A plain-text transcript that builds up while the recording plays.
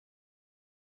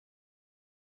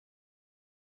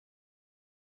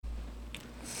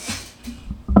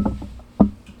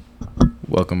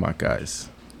Welcome back, guys.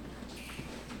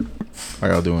 How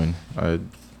y'all doing? I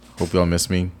hope y'all miss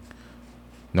me.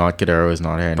 Not Cadero is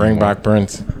not here anymore. Bring back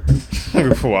Prince.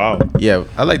 Wow. Yeah,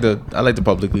 I like to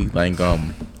publicly thank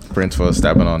Prince for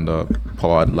stepping on the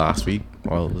pod last week.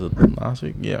 Well, was it last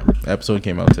week? Yeah, episode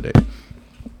came out today.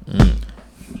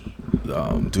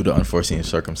 Due to unforeseen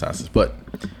circumstances, but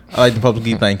I like to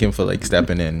publicly thank him for like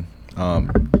stepping in.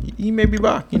 He may be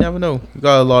back. You never know. We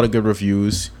got a lot of good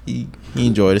reviews. He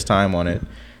enjoyed his time on it.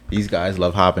 These guys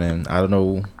love happening. I don't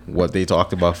know what they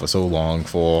talked about for so long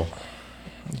for.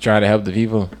 Try to help the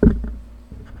people.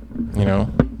 You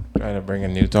know, try to bring a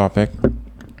new topic to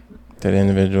the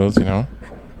individuals. You know,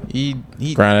 He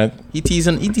granted, he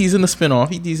teasing the spinoff.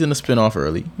 He teasing the spinoff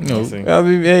early. You know, well,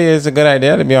 it's a good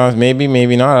idea to be honest.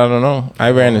 Maybe not. I don't know.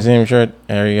 I wear the same shirt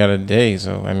every other day,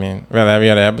 so I mean, well, every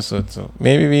other episode. So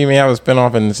maybe we may have a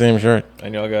spinoff in the same shirt.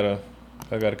 And y'all got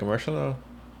a commercial now?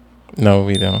 No,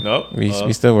 we don't. Nope. We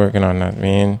still working on that.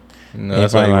 no,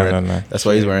 that's why that's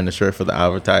he's wearing the shirt for the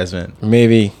advertisement.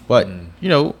 Maybe. But you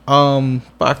know,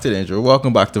 back to the intro.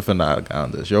 Welcome back to Fanatic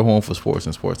Islanders, your home for sports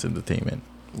and sports entertainment.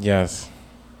 Yes.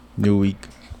 New week,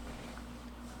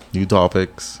 new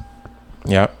topics.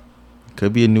 Yep.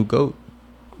 Could be a new GOAT.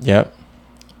 Yep.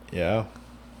 Yeah.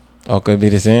 Or could be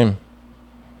the same.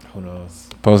 Who knows?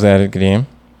 Post edit game.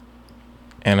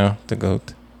 Anna the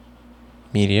GOAT.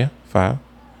 Media file.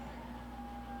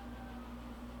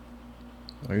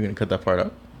 Are you gonna cut that part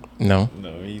out? No.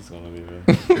 No, he's gonna be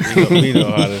there. We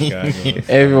know how this guy goes.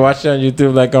 If you watch it on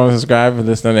YouTube, like, comment, subscribe, and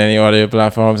listen on any audio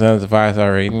platform, send us a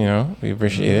 5-star rating. You know, we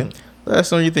appreciate it. Let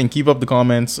us know what you think. Keep up the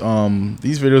comments.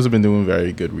 These videos have been doing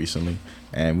very good recently,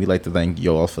 and we'd like to thank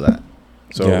you all for that.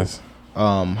 So, Yes.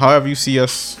 however you see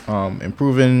us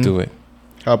improving, Do it.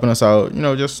 helping us out, you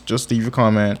know, just leave a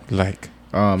comment. Like.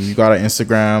 You got our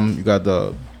Instagram. You got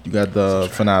the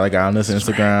Fanatic Islanders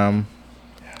Instagram.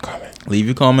 Comment. Leave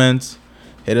your comments.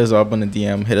 Hit us up on the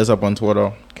DM. Hit us up on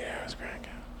Twitter.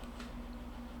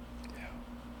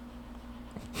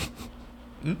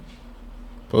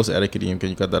 Post etiquette DM. Can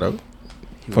you cut that out?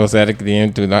 Post edit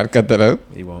DM. Do not cut that out.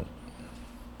 He won't.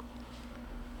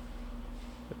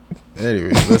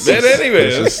 Anyways, let's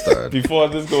just start. Before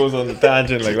this goes on the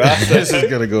tangent like last time. This is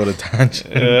gonna go to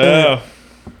tangent. Yeah.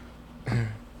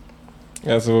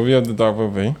 Yeah, so what we have to talk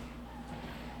about, B?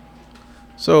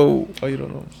 So Oh, you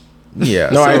don't know. yeah.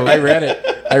 No, so I read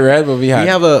it. I read what we had.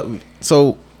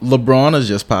 so LeBron has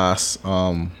just passed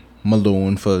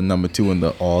Malone for number 2 in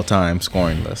the all-time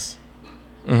scoring list.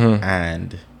 Mm-hmm.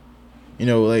 And you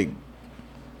know, like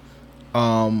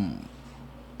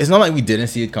it's not like we didn't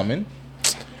see it coming,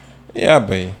 Yeah,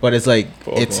 B. but it's like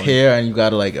Full it's on. here, and you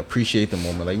gotta like appreciate the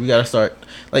moment. Like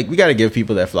we gotta give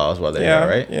people their flowers while they're Yeah, there,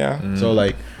 right? Yeah. So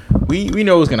like we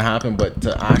know what's gonna happen, but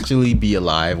to actually be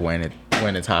alive when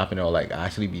it's happening, or like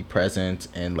actually be present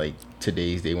in like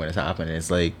today's day when it's happening, it's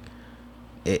like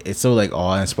it's so like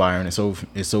awe inspiring. It's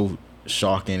so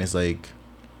shocking. It's like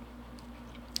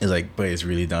but it's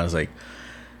really done. It's like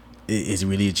it's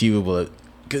really achievable.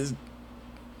 Because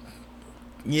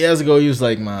years ago you was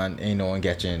like, man, ain't no one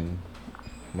catching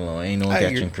Malone, ain't no one I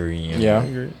catching agree. Kareem.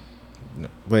 Yeah. No,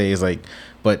 but it's like,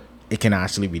 but it can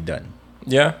actually be done.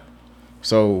 Yeah.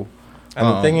 So And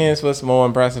the thing is, what's more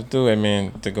impressive too, I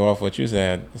mean, to go off what you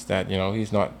said, is that, you know,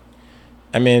 he's not,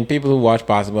 I mean, people who watch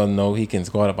basketball know he can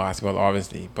score the basketball,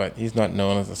 obviously, but he's not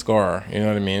known as a scorer, you know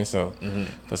what I mean? So,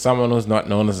 for someone who's not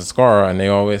known as a scorer, and they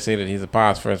always say that he's a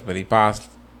pass first, but he passed,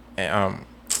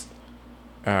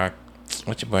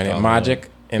 what's your boy name? Magic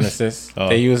in assists. Oh.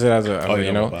 They use it as a Oh, you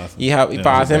yeah, know, pass. he Yeah,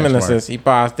 passed him in benchmark. assists, he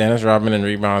passed Dennis Rodman in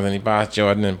rebounds, and he passed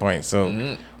Jordan in points.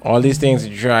 So, all these things that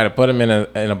you try to put him in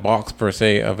a box per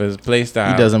se of his play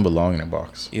style. he doesn't belong in a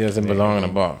box. He doesn't belong in a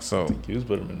box. So, You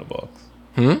put him in the box.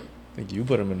 hmm? I think you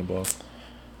put him in the box.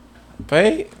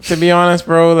 But to be honest,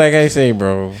 bro, like I say,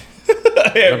 bro,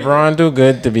 LeBron do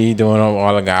good to be doing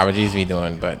all the garbage he's be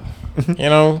doing, but you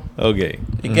know, Okay.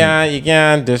 you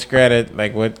can't discredit,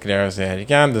 like what Cadero said. You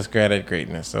can't discredit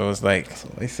greatness. So it's like That's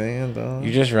what I saying, dog.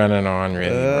 you just running on,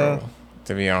 really, Yeah. bro.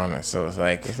 To be honest, so it's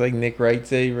like, It's like Nick Wright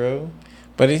say, bro.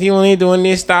 but is he only doing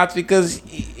these stats because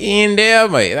he in there,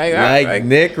 mate? Like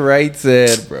Nick Wright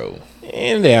said, bro. he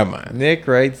in there, man. Nick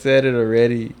Wright said it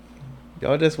already.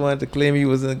 Y'all just wanted to claim he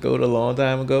wasn't GOAT a long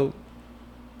time ago.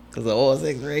 Because of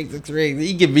 6 rings.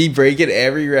 He could be breaking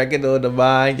every record on the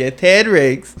mind, get 10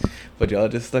 rings. But y'all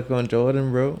just stuck on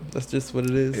Jordan, bro. That's just what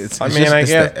it is. I mean, I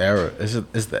guess- the era.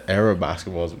 It's the era of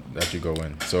basketball that you go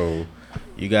in. So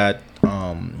you got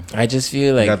I just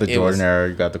feel like you got the it Jordan was- era,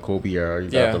 you got the Kobe era, you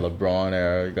Yeah. got the LeBron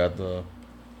era, you got the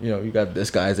you got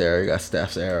this guy's era, you got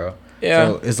Steph's era. Yeah.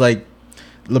 So it's like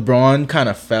LeBron kind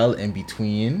of fell in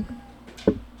between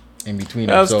in between.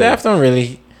 Well, them. So Steph don't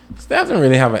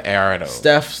really have an era though.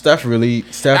 Steph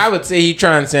I would say he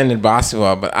transcended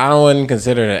basketball, but I wouldn't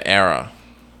consider it an era.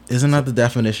 isn't that the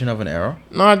definition of an era?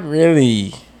 Not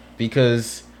really.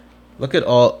 Because look at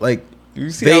all like You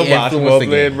see they how basketball influenced the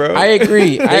played, game. bro? I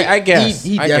agree. I guess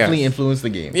he I definitely guess. influenced the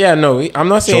game. Yeah, no, I'm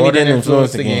not saying Jordan he didn't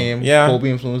influence the game. Yeah, Kobe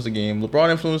influenced the game. LeBron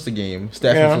influenced the game.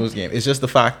 Steph Yeah. influenced the game. It's just the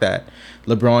fact that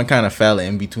LeBron kind of fell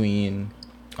in between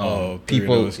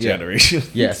people. Yeah. generation.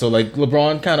 Yeah, so like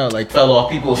LeBron kind of like fell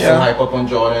off. People still Yeah. hype up on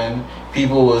Jordan.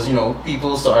 People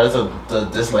started to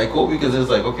dislike Kobe because it's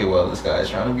like, okay, well, this guy's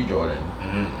trying to be Jordan.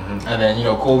 Mm-hmm. And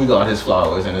then, Kobe got his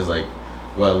flowers and it's like,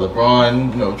 well,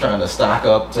 LeBron, trying to stack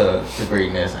up to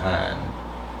greatness, and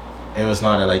it was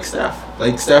not like Steph.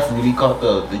 Like Steph really caught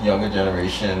the younger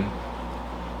generation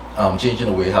changing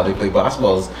the way how they play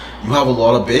basketballs. You have a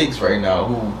lot of bigs right now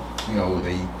who,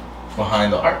 they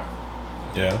behind the arc.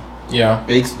 Yeah. yeah.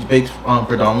 Bigs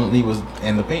predominantly was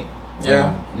in the paint.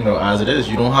 Yeah. As it is,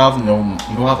 you don't have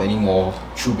any more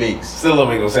true bigs. Still don't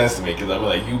make no sense to me because I'm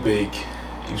like, you big,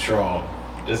 you strong,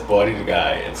 just body the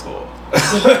guy and score.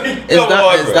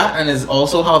 And it's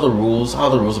also how the rules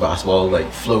of basketball like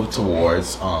flow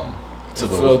towards to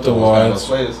Flow those towards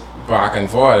players. back and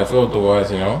forth. It flew towards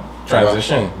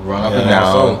transition. Run up Yeah. and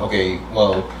down. So- Okay,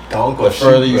 well, Don't the go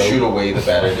further you bro. shoot away, the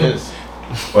better it is.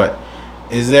 But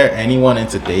is there anyone in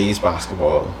today's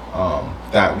basketball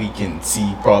that we can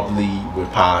see probably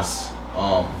would pass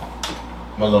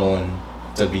Malone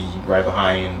to be right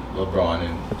behind LeBron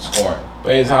in scoring?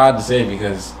 But it's hard to say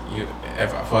because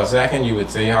if for a second you would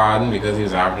say Harden because he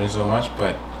was averaging so much,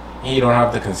 but he don't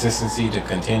have the consistency to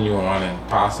continue on and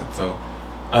pass it. So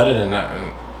other than that,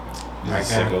 I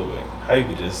He's a can't. sicko, man. How you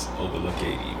could just overlook AD,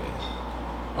 man?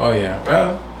 Oh yeah,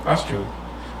 well that's true.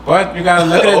 But you gotta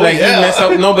look at it Oh, like yeah. he messed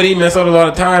up. Nobody messed up a lot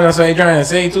of time. That's what he trying to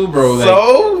say too, bro. Like,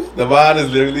 So the bond is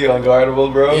literally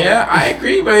unguardable, bro. yeah, I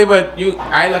agree, buddy. But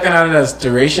I looking at it as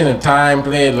duration of time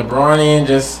played. LeBron ain't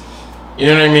just, you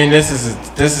know what I mean. This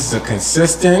is a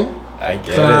consistent I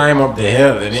get climb up the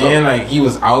hill. And So- then like he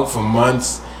was out for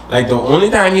months. Like the only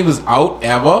time he was out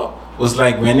ever was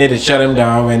like when they shut him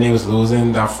down when they was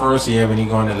losing that first year when he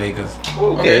going to Lakers.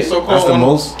 Okay, so That's the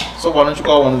most. So why don't you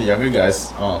call one of the younger guys?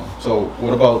 So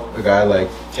what about a guy like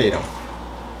Tatum?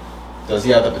 Does he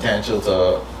have the potential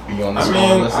to be on the I scoring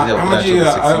mean, list? Does he have how the much potential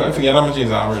is to I succeed? forget how much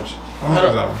he's average. How much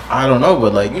is average? I don't know,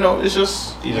 but like it's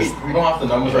just He we just- don't have the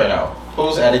numbers right now.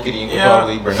 Post etiquette can Yeah.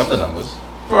 probably bring up the numbers.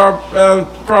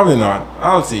 Probably not.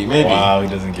 I'll see. Maybe. Wow, he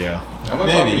doesn't care. I'm not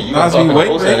Maybe. talking to you. Nas I'm talking be about wait,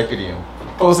 post right? etiquette.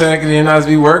 Post academy not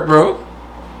be work, bro.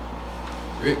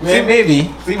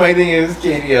 Maybe. See, my thing is,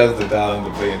 KD has the talent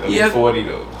to play in He has- 40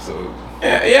 though. So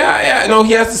Yeah. No,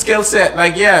 he has the skill set.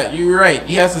 Like, yeah, you're right.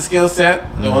 He has the skill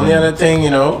set. The only other thing,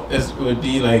 would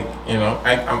be like,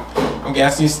 I'm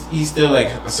guessing he's still like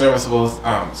a serviceable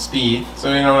speed.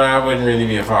 So that wouldn't really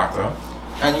be a factor.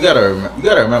 And you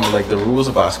gotta remember, like the rules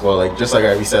of basketball, like just like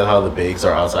we said, how the bigs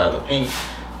are outside of the paint.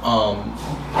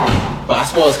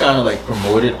 Basketball is kind of like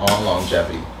promoted on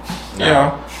longevity.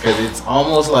 Yeah. Because it's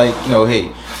almost like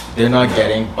hey, they're not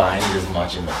getting binded as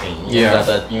much in the paint. You Yeah.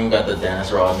 don't got the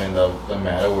Dennis Rodman, the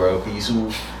Meta World Peace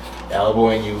who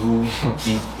elbowing you, who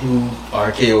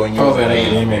RKOing you. Post in the paint.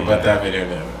 academy may put that video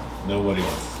there. nobody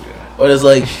wants to see that. But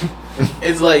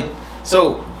it's like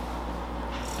so.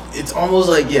 It's almost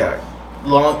like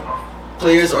long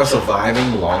players are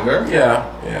surviving longer Yeah.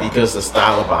 because the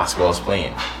style of basketball is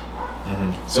playing.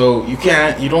 So you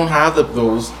don't have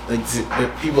those like the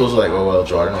people's like, oh well,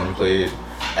 Jordan only played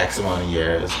X amount of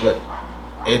years, but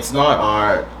it's not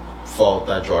our fault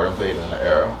that Jordan played in the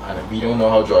era, and we don't know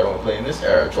how Jordan would play in this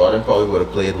era. Jordan probably would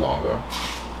have played longer.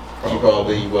 He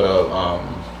probably would have.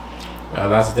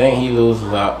 That's the thing. He loses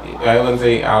love. I wouldn't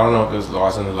say. I don't know if it was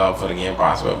lost in the love for the game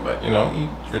possible, but he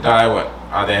retired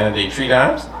at the end of the day 3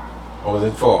 times, or was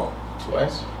it 4?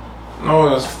 Twice. No,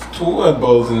 it was 2 at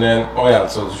Bulls and then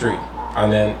so it's 3,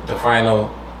 and then the final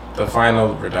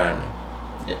retirement.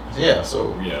 Yeah.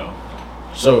 So Yeah.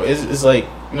 it's like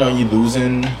you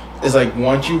losing. It's like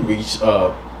once you reach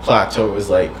a plateau, it's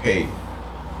like, hey,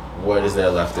 what is there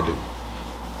left to do?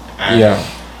 And Yeah.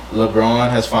 LeBron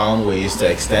has found ways to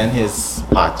extend his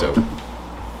plateau,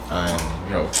 and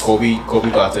Kobe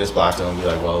got to his plateau and be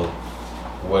like, well,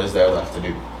 what is there left to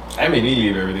do? I mean, he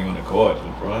leave everything on the court.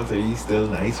 LeBron said he's still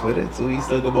nice with it, so he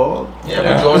still the ball. Yeah,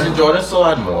 Yeah. but Jordan still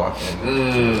had more.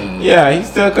 Yeah, he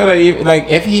still could have like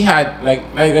if he had like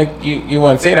you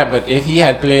wouldn't say that, but if he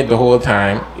had played the whole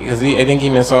time because I think he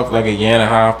missed off like a year and a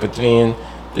half between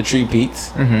the 3 peats,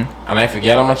 Mm-hmm. and I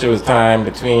forget how much it was time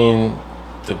between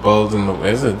the Bulls and the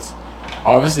Wizards.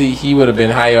 Obviously, he would have been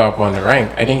higher up on the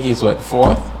rank. I think he's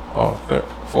 4th or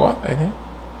fourth, I think,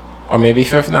 or maybe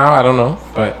fifth now. I don't know,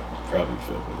 but Probably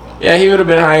fifth. yeah, he would have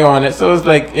been high on it. So it's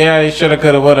like, yeah, he shoulda,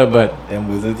 coulda, woulda, but Them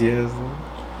Wizards years.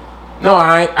 no,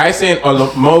 I saying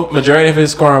majority of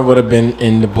his scoring would have been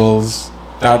in the Bulls.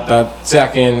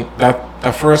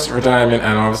 That first retirement,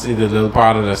 and obviously the little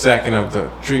part of the second of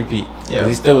the three-peat. Yeah.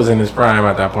 He still was in his prime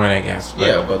at that point, I guess. But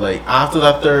Yeah, but like after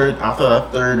that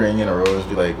third ring in a row, it's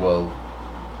be like, well,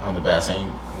 I'm the best.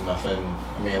 Ain't nothing.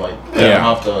 I mean, like Yeah.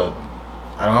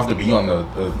 I don't have to be on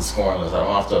the scoring list. I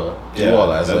don't have to do Yeah, all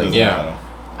that. It's that like, doesn't yeah. matter.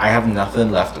 I have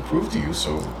nothing left to prove to you,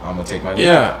 so I'm gonna take my leave.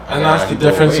 Yeah, and that's the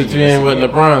difference between with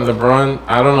LeBron. LeBron,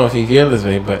 I don't know if he feels this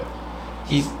way, but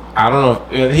I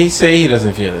don't know. He say he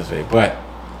doesn't feel this way, but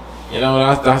you know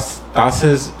that's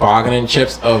his bargaining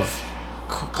chips of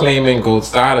claiming gold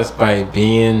status by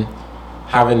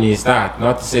having these stats.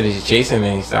 Not to say that he's chasing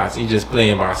any stats. He's just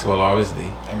playing basketball,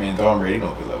 obviously. I mean, Tom Brady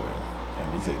don't feel that way.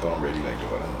 And we say Tom Brady like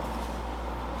Jordan.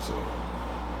 So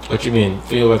What you mean?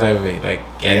 Feel what type of way?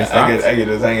 Like getting yeah, stats? I get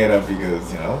just hang it up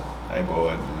because I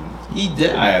bored. And He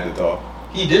did. I had to talk.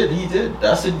 He did.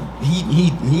 That's it.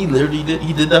 He literally did.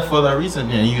 He did that for that reason.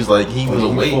 And he was like, he was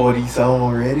away. 40 something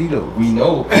already though. We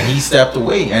know, and he stepped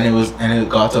away, and it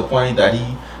got to a point that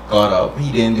he got up.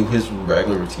 He didn't do his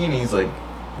regular routine. He's like,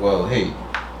 well, hey,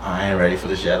 I ain't ready for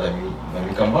this yet. Let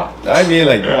me come back. I mean,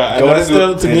 like, But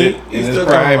still, to me, in he's his still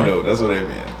prime coming. though. That's what I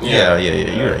mean. Yeah.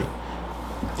 You're right.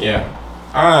 Yeah.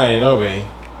 I know, way.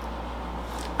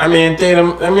 I mean,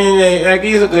 Tatum. I mean, like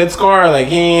he's a good scorer. Like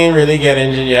he ain't really get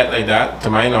injured yet, like that, to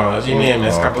my knowledge. He may have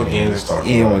missed a couple of games.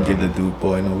 He ain't want to give the Duke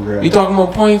boy no grab. We talking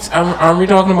about points? Aren't we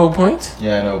talking about points?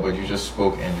 Yeah, I know, but you just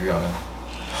spoke injury on him.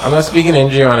 I'm not speaking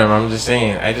injury on him. I'm just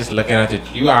saying. I just looking at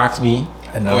it. You asked me.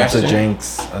 Announce a question.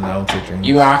 drinks. Announce a drinks.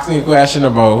 You asked me a question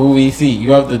about who we see.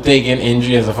 You have to take in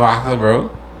injury as a factor,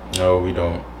 bro. No, we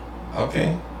don't.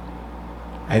 Okay.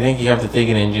 I think you have to take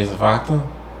an injury as a factor.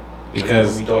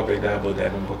 Because, we talk like that about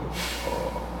Devin Booker.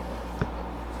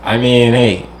 I mean,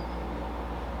 hey.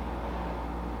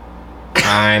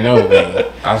 I know,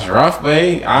 man. That's rough,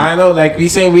 babe. I know, like we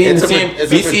say, we in the same.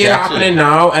 We see it happening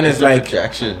now, and it's like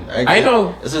projection. I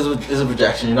know. This is a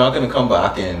projection. You're not gonna come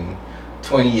back in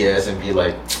 20 years and be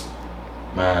like,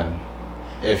 man,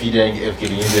 if Gideon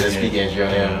didn't speak injury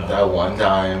on him that one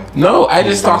time. No, I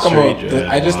just talking about. straight,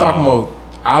 I just talking about.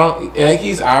 I don't like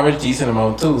he's average decent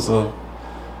amount too. So,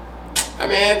 I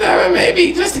mean, that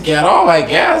maybe just to get off, I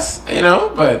guess,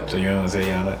 But So you don't say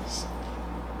Giannis?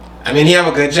 I mean, he have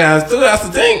a good chance too. That's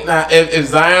the thing. Now, if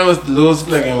Zion was to lose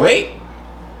flicking weight,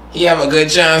 he have a good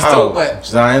chance too. But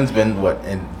Zion's been what?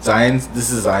 And this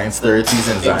is Zion's third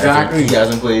season. Exactly. He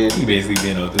hasn't played. He basically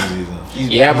been out this season.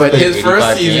 yeah, but played his first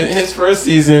 85 season, games. his first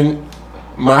season,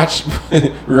 match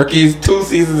rookies 2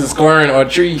 seasons of scoring or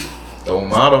 3. Don't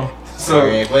matter. So-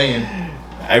 he ain't playing.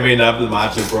 I mean, after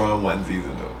match LeBron one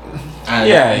season though. And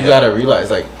Yeah, you yeah. gotta realize,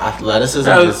 like,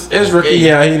 athleticism His rookie,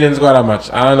 yeah, he didn't score that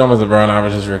much. I don't know if LeBron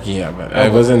average his rookie, yeah, but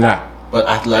it wasn't that. But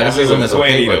athleticism is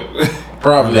okay. But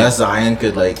Probably. unless Zion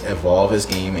could like evolve his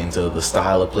game into the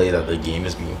style of play that the game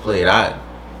is being played at,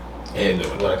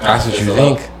 That's what you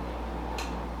think.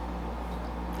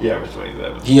 He averaged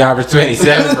 27. He averaged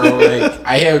 27, bro. Like,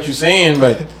 I hear what you're saying,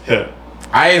 but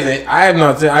I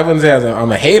wouldn't say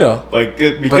I'm a hater. Like,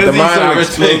 because But the he's man so averaged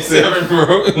explosive, 27,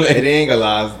 bro. it Like, ain't gonna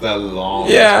last that long.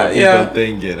 Yeah, That's what yeah. people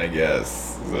thinking, I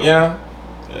guess. So, yeah.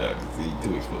 Yeah, because he's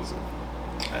too explosive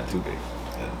and too big,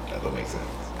 and that don't make sense.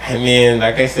 I mean,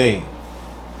 like I say,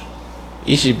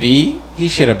 he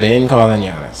should have been calling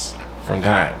Giannis from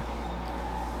time.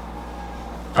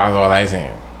 That's all I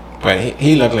saying. But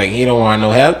he looked like he don't want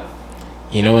no help.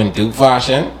 In Duke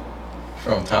fashion.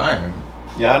 from time.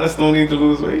 Giannis don't need to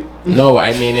lose weight. No,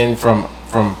 I mean from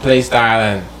play style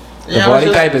and the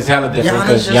body type is hella different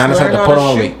because Giannis had to put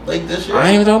on weight. Like this year. I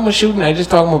ain't even talking about shooting. I just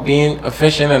talking about being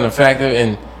efficient and effective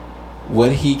in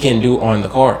what he can do on the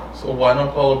court. So why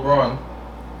not call LeBron?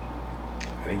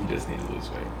 I think you just need to lose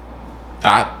weight.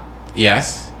 That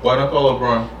yes, Why not call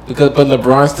LeBron? but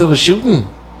LeBron still was shooting.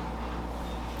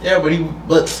 Yeah, but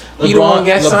He don't want to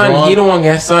get sun. He don't want to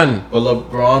get sun. But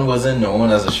LeBron wasn't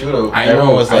known as a shooter. I Everyone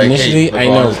know. was like, Initially, hey, I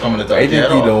LeBron know. is coming to I dunk think your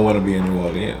head he off. don't want to be in New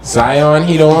Orleans. Zion,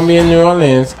 he don't want to be in New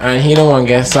Orleans, and he don't want to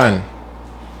get sun.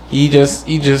 He just,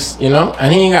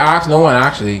 and he ain't got ask no one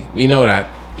actually. We know that.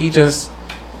 He just,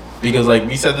 Because like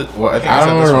we said that. Well, I think I don't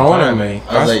know what's said this wrong one with him, time. man.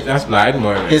 I was like, That's blind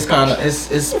boy. his kind of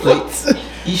his play.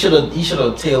 He should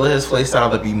have tailored his play style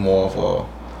to be more of a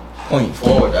point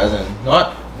forward, as in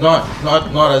not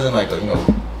as in like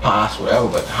a pass whatever,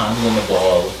 but handling the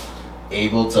ball,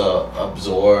 able to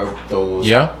absorb those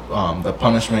the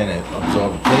punishment and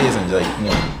absorb the plays and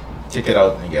like kick it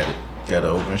out and get an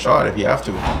open shot if you have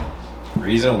to.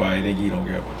 reason why I think he don't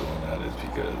care about doing that is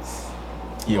because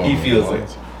He, he feels like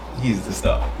he's the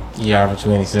star. Yeah, for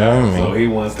 27, So man. he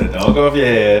wants to dunk off your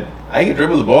head. I can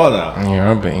dribble the ball now.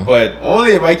 Yeah, baby. But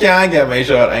only if I can't get my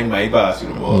shot, I might pass you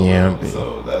the ball. Yeah, baby.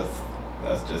 So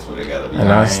that's just what it gotta be. And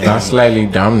that's slightly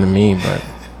dumb to me,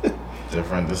 but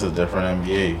different. This is a different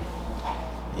NBA.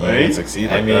 You Right? ain't succeed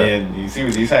I like that. mean, you see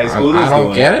what these high I schoolers don't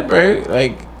doing. get it, bro.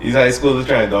 Like, These high schoolers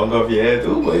trying to dunk off your head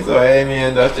too, boy. So I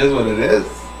mean, that's just what it is.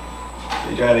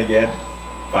 They trying to get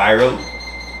viral.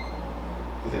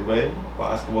 Is it right?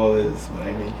 Basketball is what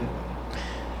I make it.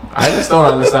 I just don't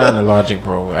understand the logic,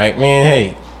 bro. Like, man,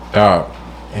 hey, dog,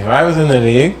 if I was in the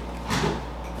league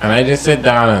and I just sit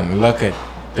down and look at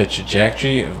the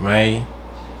trajectory of my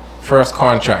first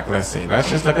contract, let's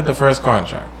just look at the first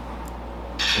contract.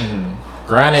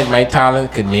 Granted, my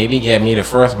talent could maybe get me the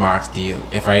first Max deal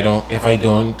if I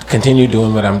don't continue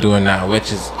doing what I'm doing now,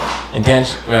 which is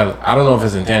well, I don't know if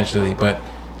it's intentionally, but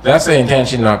let's say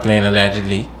intention not playing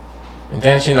allegedly.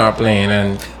 Intention not playing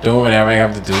and doing whatever I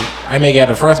have to do. I may get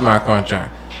the first Max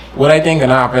contract. What I think can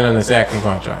happen in the second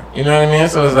contract. You know what I mean?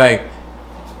 So it's like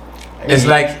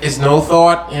it's no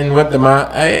thought in what the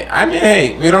man. I mean,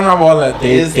 hey, we don't have all that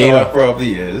His data. thought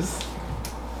probably is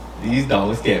these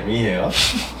don'ts get me here.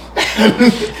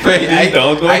 But I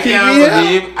don't go I keep can't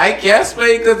me believe. I guess,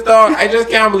 because dog, I just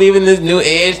can't believe in this new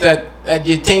age that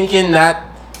you're thinking that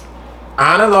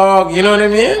analog. You know what I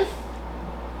mean?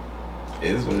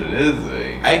 It is what it is,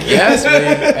 man. I guess,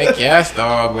 man. I guess,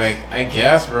 dog. Like, I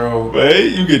guess, bro. But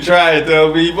you can try to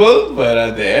tell people, but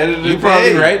at the end of the You're day,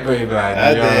 probably right, baby.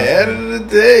 At the end of the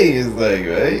day, it's like,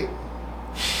 right?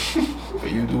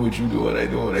 But you do what you do, and I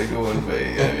do what I do, and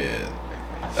I mean,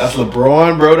 that's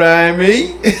LeBron, bro. That ain't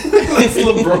me. That's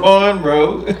LeBron,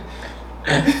 bro.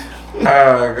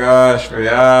 Oh gosh, man.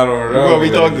 I don't know. Bro,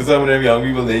 we man. talk to some of them young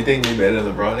people, they think they better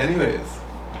than LeBron, anyways.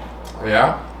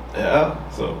 Yeah. Yeah,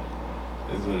 so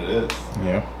it's what it is.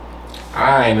 Yeah.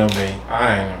 I ain't know, babe.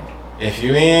 I ain't know. If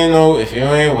you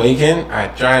ain't waking, I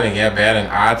trying to get better and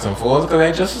add some fours, because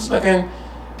I just was looking.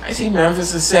 I see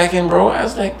Memphis is second, bro. I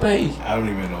was like, babe. I don't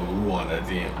even know who on that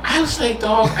team. I was like,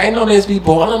 dog. I know there's be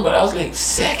balling, but I was like,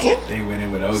 second. They went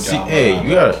in without See, John. hey,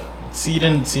 you got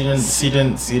seeding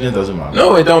doesn't matter.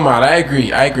 No, it don't matter. I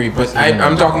agree. But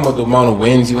I'm talking about the amount of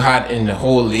wins you had in the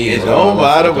whole league. It bro. don't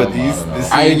matter, It but don't these. matter,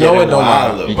 This I season know it getting don't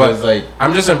wild, matter, though. because like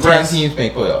I'm just 10 impressed. teams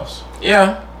make playoffs.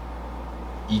 Yeah.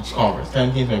 Each conference,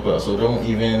 10 teams make playoffs. So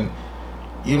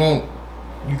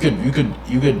you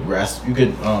could rest. You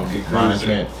could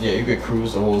management. Yeah, you could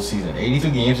cruise the whole season.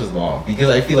 82 games is long because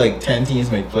I feel like 10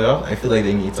 teams make playoffs. I feel like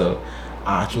they need to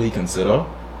actually consider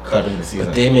cutting the season.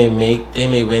 But they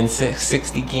may win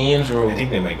 60 games, bro. I think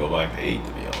they might go back to 8,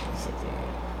 to be honest.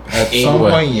 At eight some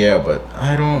what? point, yeah, but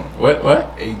I don't.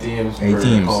 What? 8 teams 8 per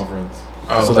teams. conference.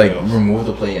 Oh, So like playoffs. remove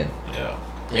the play-in Yeah,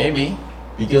 Maybe.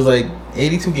 because like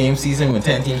 82 game season when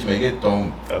 10 teams make it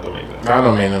don't that don't make sense. That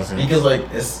don't make no sense. because like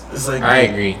it's like I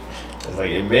agree. It's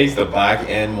like it makes the back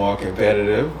end more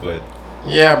competitive, but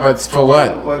Yeah, but for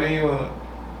what? What do you?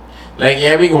 Like,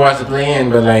 yeah, we can watch the play-in,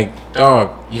 but like,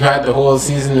 dog, you had the whole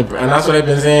season, and that's what I've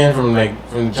been saying from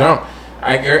the jump.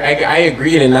 I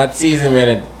agreed in that season when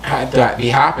it had to be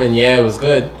happening. Yeah, it was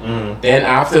good. Then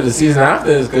after the season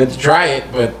after, it's good to try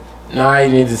it, but now a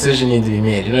decision needs to be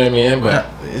made. You know what I mean? But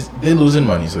they're losing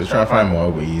money, so they're trying to find more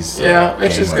ways. to yeah,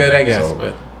 which gain is money. good, I guess. So,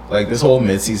 But like this whole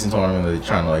mid-season tournament that they're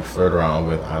trying to like flirt around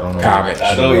with, I don't know. Garbage.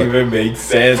 That don't even make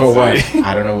sense. For what?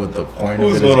 I don't know what the point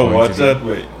Who's of it is gonna going watch to that?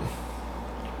 Wait. be.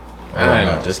 I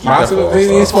don't know. Just keep that Possibly, for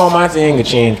these stuff. formats ain't gonna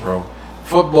change, bro.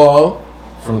 Football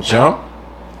from jump,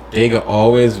 they gonna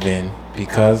always win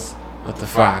because of the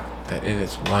fact that it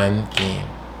is one game.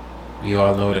 We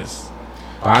all know this.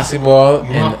 Basketball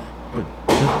You and have- but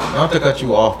not to cut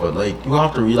you off, but like you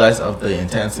have to realize of the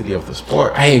intensity of the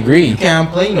sport. I agree. You can't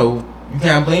play no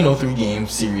 3-game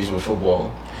series with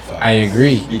football I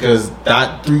agree. because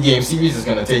that 3-game series is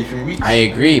gonna take 3 weeks. I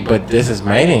agree, but this is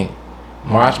my thing.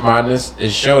 March Madness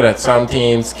is show that some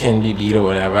teams can be beat or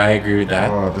whatever. I agree with that.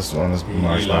 Oh, this one is He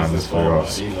March loves Madness this format.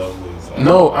 playoffs. He loves this.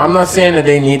 No, I'm not saying that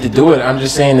they need to do it. I'm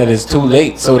just saying that it's too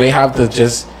late. So they have to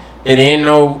just. It ain't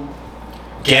no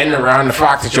getting around the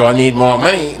fact that y'all need more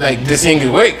money. Like, this ain't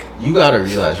good work. You gotta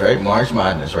realize, right? March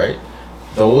Madness, right?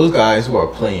 Those guys who are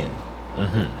playing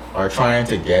are trying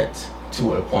to get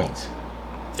to a point.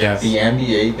 Yes. The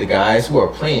NBA, the guys who are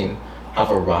playing,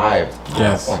 have arrived at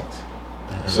Yes. a point.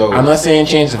 So I'm not saying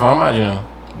change the format, you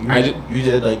know. you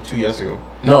did like 2 years ago.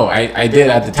 No, I did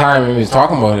at the time when we was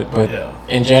talking about it, but Yeah.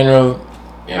 in general,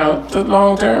 you know, the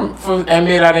long term for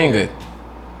NBA, that ain't good.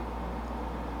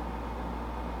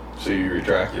 So you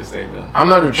retract your statement. I'm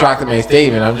not retracting my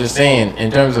statement. I'm just saying,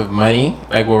 in terms of money,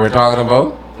 like what we're talking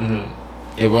about,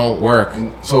 it won't work.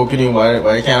 So opinion,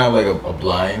 why can't I have like a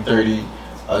blind 30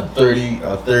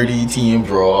 team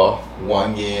draw,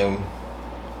 one game?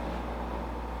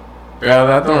 Well,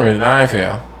 that don't really lie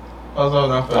fair. How's that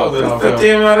not fair? The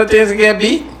team other teams to get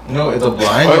beat. No, it's a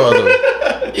blind draw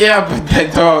though. Yeah, but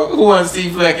that dog, who wants to see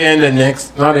Fleck in the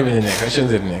Knicks? Not even the Knicks. I shouldn't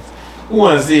say the Knicks. Who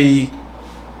wants to see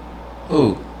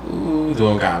who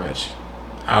doing garbage?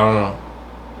 I don't know.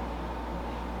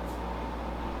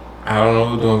 I don't know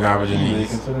who doing garbage in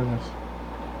these.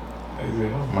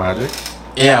 Magic.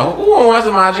 Yeah, who wants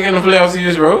the Magic in the playoff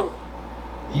series, bro?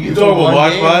 You talking about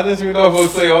March Madness? You talking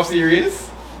about playoff series?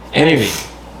 Anyway,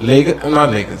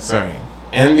 Lakers, sorry.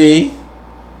 NBA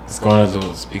is going to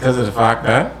lose because of the fact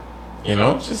that,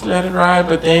 just let it ride,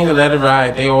 but they ain't gonna let it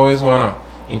ride. They always want to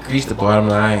increase the bottom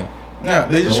line. Yeah,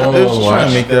 they're just trying to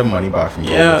make their money back from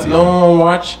Yeah, no one will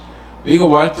watch. We go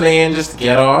watch playing just to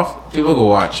get off. People go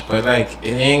watch, but like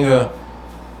it ain't gonna.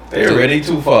 They're already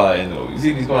too far, You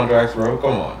see these contracts, bro?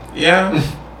 Come on. Yeah,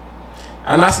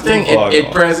 and that's the thing.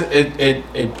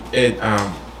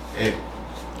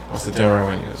 What's the term I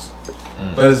want to use?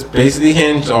 But it's basically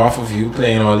hinged off of you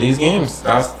playing all these games.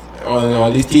 That's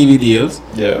all these TV deals.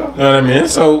 Yeah, you know what I mean.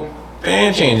 So they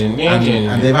ain't changing.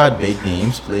 And they've had big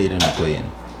names played in the play-in.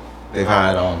 They've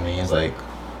had names like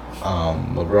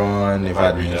LeBron. They've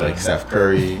had names like Steph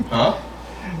Curry. Huh?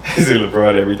 Is it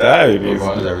LeBron every time?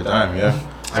 LeBron's every time, yeah.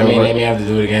 I mean, they may have to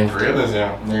do it again for real this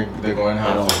year. They're going to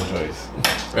have no choice.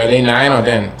 Are they 9 or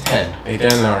 10? 10. They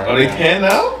 10 now. Are they 10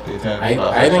 now? They're 10.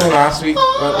 I think last week,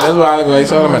 that's a while ago, I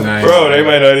saw them at 9. Bro, they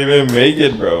might not even make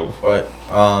it, bro. But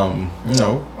on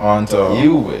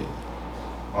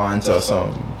to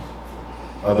some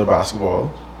other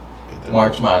basketball.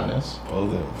 March Madness.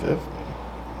 Bulls in fifth.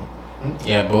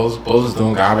 Yeah, Bulls is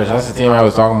doing garbage. That's the team I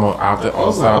was talking about after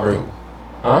All-Star break.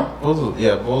 Huh? Bulls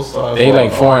They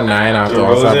like 4-9 after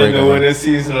All-Star break. DeRozan win this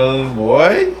season,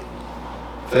 boy.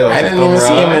 I didn't even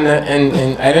see him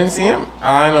in I didn't see him.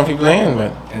 I don't know if he playing,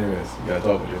 but anyways, you gotta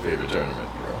talk about your favorite tournament,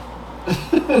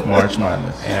 bro. March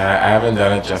Madness. Yeah, I haven't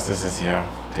done it justice this year.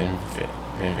 Been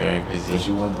very busy. But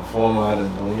you won the format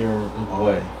and don't hear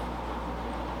boy.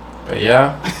 But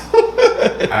yeah, I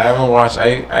haven't watched.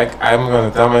 I'm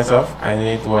gonna tell myself I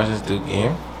need to watch this Duke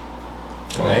game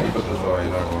tonight. You're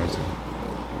not going to.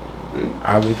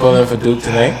 I'll be pulling for Duke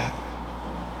tonight.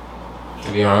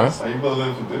 To be honest. Are you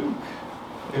pulling for Duke?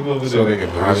 So they can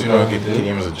lose. You know, get the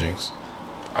team as a jinx.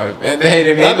 Hey,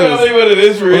 That's probably what it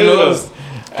is for real.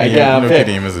 I can't pick.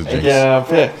 Team as a jinx. I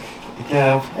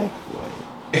can't pick.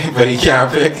 But he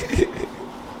can't pick.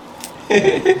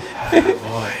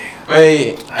 Boy.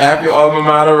 Wait, happy alma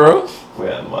mater, bro?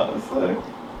 Well, motherfucker.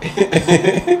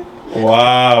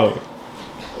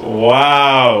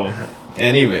 Wow.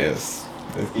 Anyways,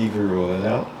 let's keep it rolling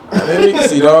out. Maybe we can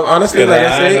see, dog. Honestly, like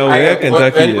I say, what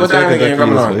time the game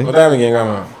coming on? What time the game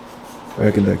coming on?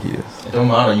 Where Kentucky is. It don't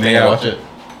matter. You can watch it.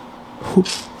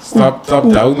 Stop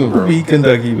doubting, bro. Who beat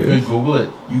Kentucky, You man? can Google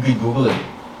it.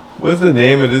 What's the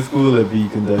name of this school that beat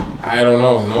Kentucky? I don't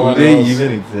know. No one Do they knows.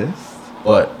 even exist?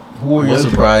 But who are your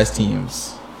surprise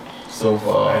teams so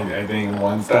far? I think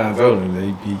one stands out and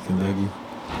they beat Kentucky.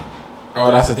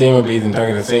 Oh, that's the team of beating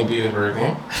Kentucky, the St. Petersburg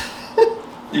game.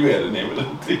 You had the name of the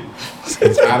team.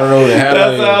 I don't know who the hell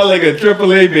That sounds like a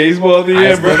AAA baseball team,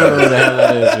 I still bro. don't know who the hell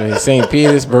that is, man. St.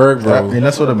 Petersburg, I bro. mean,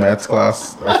 that's what a Mets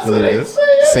class affiliate is.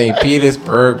 St.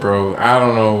 Petersburg, bro. I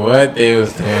don't know what they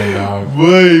was doing, dog.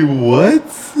 Wait, what?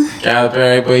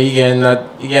 Calipari, but you getting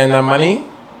that money?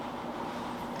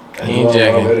 He ain't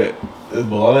jacking. It's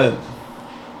balling.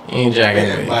 He ain't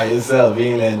jacking. By yourself, you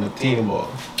ain't letting the team ball.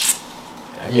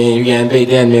 I mean, you getting paid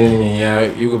 $10 million, yeah,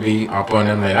 you could be up on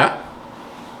them like that.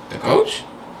 The coach?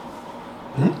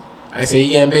 I say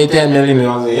you getting paid $10 million.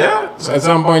 I was like, yeah. So at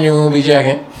some point you're gonna be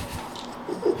jacking.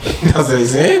 That's what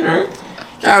he's saying, bro.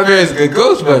 Calipari is a good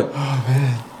coach, but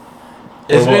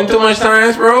it's been too much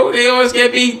times, bro. They always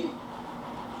get beat.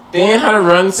 They ain't had a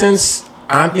run since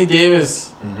Anthony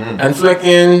Davis and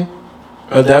flicking.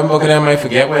 Well, Devin Booker them might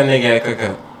forget when they get cooked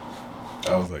up.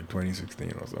 That was like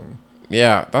 2016 or something.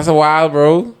 Yeah, that's a while,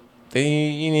 bro.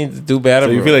 You need to do better.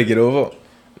 So you bro. feel like get over?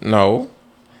 No,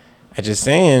 I just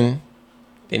saying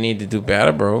they need to do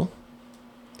better, bro.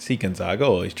 See, Gonzaga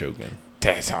always choking.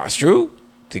 That's how it's true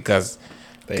because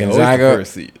They Gonzaga-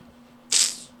 always the first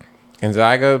seed.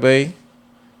 Gonzaga, boy.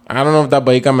 I don't know if that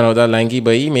boy coming out that lanky,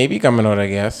 but he may be coming out. I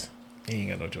guess He ain't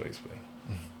got no choice, boy.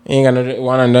 he ain't got no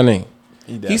one and done.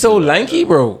 He's so lanky,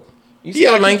 bro. You see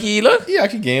how lanky he look? He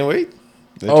actually gained weight.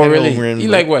 Oh, really? He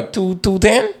like what,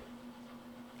 210?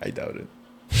 I doubt it.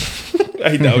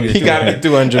 I doubt He gotta be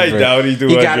 200. I bro. doubt he's He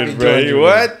gotta 200, be bro. 200,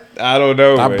 What? I don't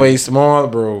know, That man. boy small,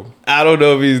 bro. I don't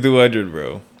know if he's 200,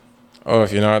 bro. Oh,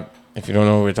 if you don't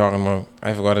know what we're talking about,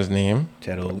 I forgot his name.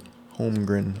 Chettle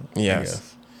Holmgren.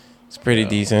 Yes. It's pretty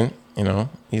decent. You know,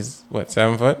 he's what,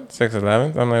 7 foot,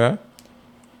 6'11", something like that.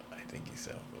 I think he's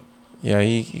 7 foot. Yeah,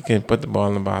 he can put the ball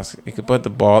in the basket. He could put the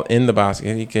ball in the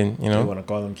basket. He can, you I know. want to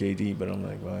call him KD, but I'm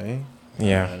like, why? I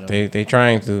Yeah, don't know. they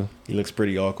trying to. He looks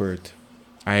pretty awkward.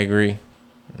 I agree.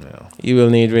 No. He will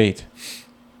need weight.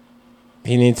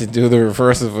 He needs to do the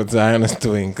reverse of what Zion is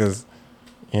doing, because,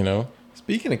 you know.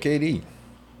 Speaking of KD,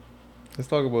 let's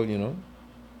talk about,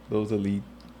 those elite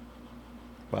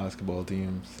basketball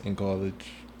teams in college.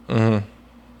 Mm-hmm.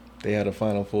 They had a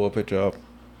Final Four pitch up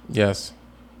Yes.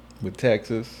 with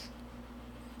Texas,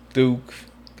 Duke,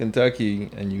 Kentucky,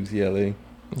 and UCLA.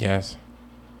 Yes.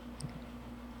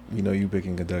 You know you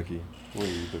picking Kentucky. What are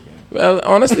you picking? Well,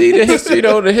 honestly, the history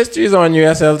is on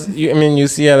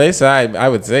UCLA side. I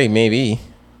would say maybe.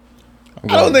 I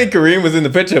don't think Kareem was in the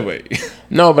picture, wait.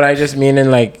 No, but I just mean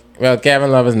in like, well,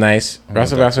 Kevin Love is nice.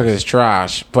 Russell Westbrook is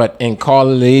trash, but in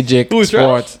collegiate Who's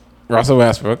sports, Russell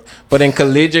Westbrook. But in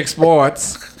collegiate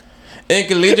sports, you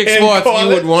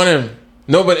would want him.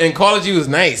 No, but in college he was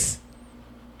nice.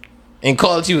 In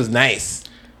college he was nice.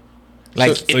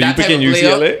 Like, so you picking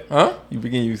UCLA? Huh? You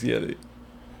picking UCLA?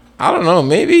 I don't know.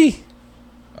 Maybe.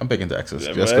 I'm picking Texas.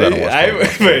 Yeah, Just because I don't watch college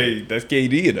basketball. wait, that's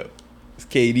KD, though. It's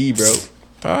KD, bro.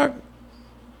 Dog,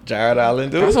 Jared Allen,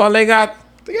 dude. that's all they got.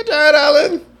 They got Jared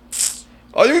Allen.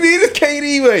 All you need is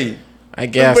KD, wait. I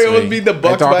guess. Nobody would man. be the I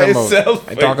Bucks talking by about- itself,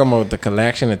 I man. talking about the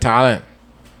collection of talent.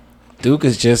 Duke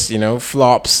is just,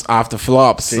 flops after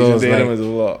flops. Jason So it's Tatum like, is a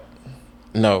flop.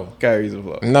 no. Kyrie's a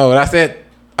flop. No, that's it.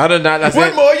 Other than that, that's What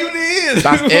it. more you need?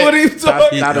 That's What it. are you That's-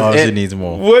 talking that He is honestly it. needs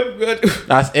more. What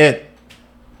That's it.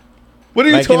 are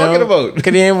you talking about?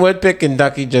 Kadeem would pick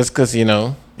Kentucky just because,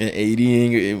 And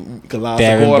 80 could last a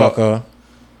Devin quarter. Booker.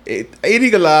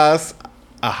 80 could last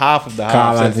a half of the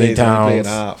Carl half. Anthony Towns.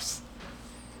 Halves.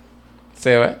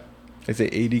 Say what? They say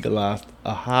 80 could last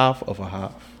a half of a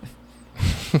half.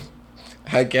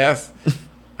 I guess.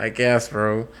 I guess,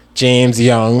 bro. James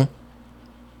Young.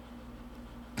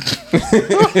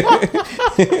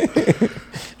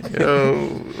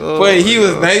 Wait, he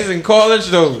was nice in college,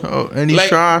 though. Oh, and he's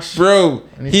trash. Bro,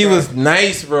 And he's he trash. was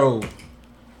nice, bro.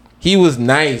 He was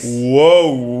nice.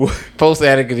 Whoa. Post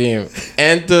Attic game.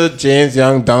 Enter James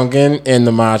Young Duncan in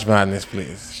the March Madness,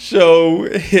 please. Show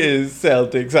his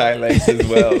Celtics highlights as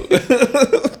well.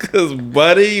 Because,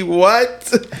 buddy,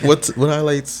 what? What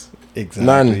highlights? Exactly.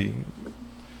 None.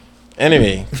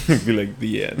 Anyway, Be like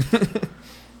the end.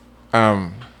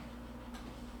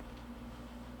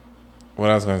 what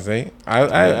I was gonna say?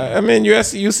 I mean,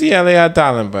 UCLA had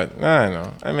talent, but I don't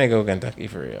know. I may go Kentucky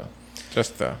for real.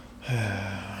 Just to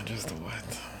Just a what?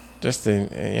 just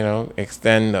to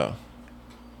extend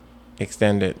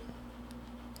it.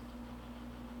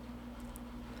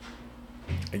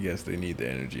 I guess they need the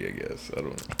energy, I guess. I don't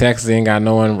know. Texas ain't got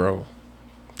no one, bro.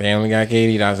 They only got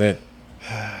KD. That's it.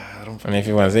 I don't And if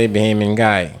you want to say Bahamian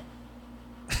guy,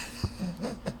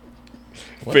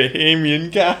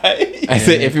 Bahamian guy. I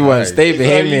said if you want to stay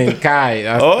Bahamian guy,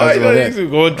 that's, Oh, I that's know what you it used is. to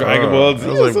go on Dragon Ball Z. I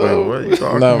was like, so- bro, what are you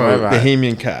talking No, my about? bad.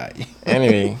 Bahamian Kai.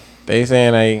 Anyway, they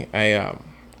saying I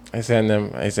send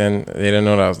they didn't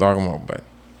know what I was talking about, but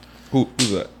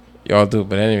Who's that? y'all do.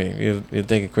 But anyway, we'll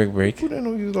take a quick break. Who didn't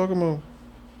know you was talking about?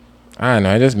 I don't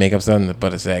know. I just make up something to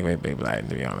put a segue, baby. Like,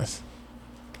 to be honest.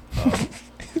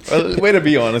 Well, way to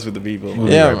be honest with the people. We'll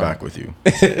Yeah, be right man. back with you.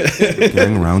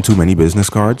 Carrying around too many business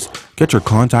cards? Get your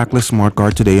contactless smart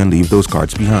card today and leave those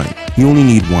cards behind. You only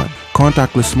need one.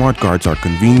 Contactless smart cards are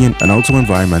convenient and also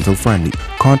environmental friendly.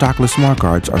 Contactless smart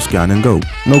cards are scan and go.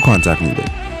 No contact needed.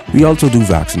 We also do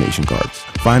vaccination cards.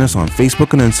 Find us on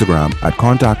Facebook and Instagram at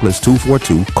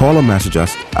contactless242. Call or message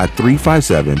us at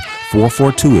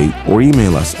 357-4428 or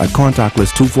email us at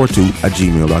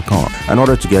contactless242@gmail.com in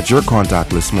order to get your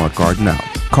contactless smart card now.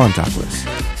 Contactless,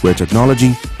 where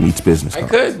technology meets business I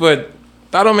cards. could, but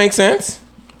that don't make sense.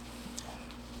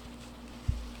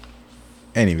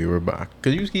 Anyway, we're back.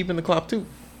 Because you was keeping the clock too.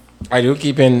 I do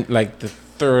keep in like the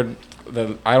third.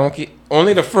 I don't keep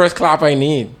only the first clap I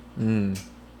need. You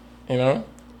know.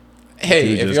 Hey,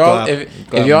 You if just y'all clap- if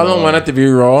clap y'all don't more. want it to be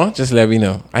raw, just let me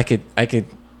know. I could, I could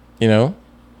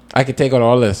take out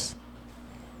all this.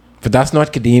 But that's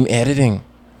not Kadeem editing.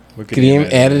 Kadeem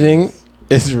editing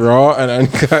is raw and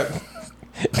uncut.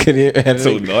 Kadeem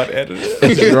So editing not edited.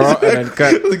 is raw and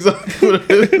uncut. Exactly what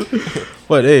it is.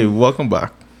 But hey, welcome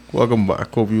back. Welcome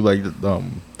back. Hope you like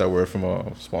that word from our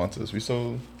sponsors. We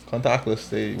so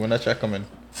contactless. When that check come in.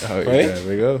 Oh, Right? there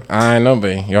we go. I know,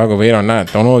 babe. Y'all go wait on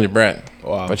that. Don't hold your breath.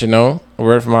 Wow. But you know, a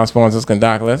word from our sponsors,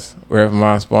 Contactless. A word from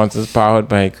our sponsors, powered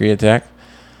by Createch.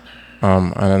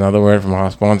 And another word from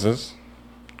our sponsors,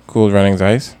 Cool Runnings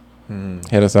Ice.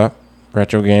 Hit us up.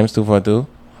 Retro Games 242.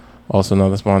 Also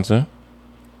another sponsor.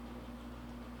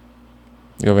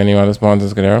 You have any other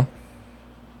sponsors, Cadero?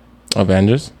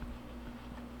 Avengers?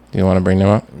 Do you want to bring them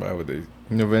up? Why would they?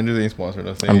 Avengers ain't sponsored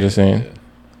us. I'm just saying.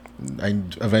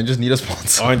 Avengers need a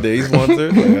sponsor. Aren't they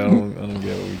sponsored? Like, I don't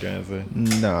get what we're trying to say.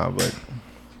 Nah, but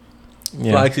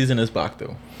Yeah. flag season is back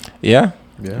though. Yeah.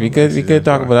 Yeah, We could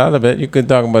talk about that a bit. You could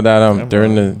talk about that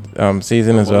during the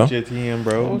season as well. Your team,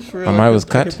 bro. I was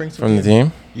cut from the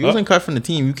team. You wasn't cut from the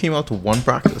team. You came out to one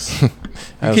practice.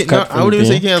 I was cut from I wouldn't the even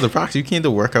say you team. came out to practice. You came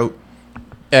to work out.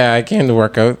 Yeah, I came to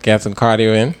work out, get some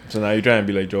cardio in. So now you're trying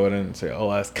to be like Jordan and say, "Oh,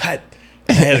 I was cut.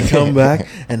 I had to come back,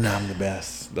 and now I'm the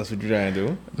best." That's what you're trying to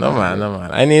do. No man.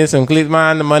 I needed some cleats,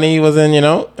 man. The money was in,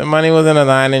 the money was in a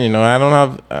line, and I don't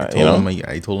have,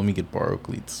 I told him he could borrow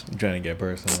cleats. You're trying to get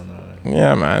personal now.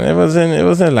 Yeah, man. It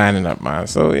wasn't lining up, man.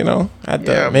 So I had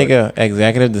to make a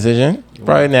executive decision.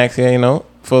 Probably next year,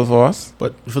 full force.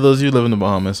 But for those of you who live in the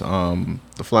Bahamas,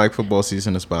 the flag football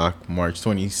season is back. March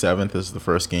 27th is the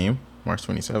first game. March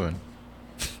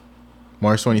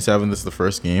 27th is the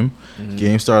first game.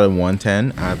 Game started at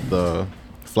 1:10 at the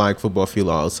flag football field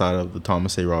outside of the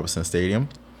Thomas A. Robinson Stadium.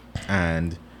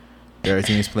 And there are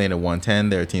teams playing at 1:10,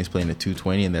 there are teams playing at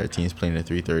 2:20, and there are teams playing at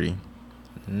 3:30.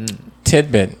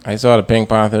 Tidbit. I saw the Pink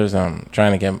Panthers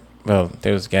trying to get,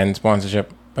 they was getting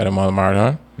sponsorship by the Mother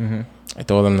Marathon. I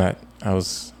told them that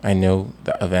I know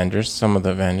the Avengers, some of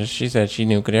the Avengers. She said she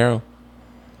knew Cadero.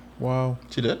 Wow.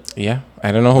 She did? Yeah.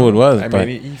 I don't know who it was, I but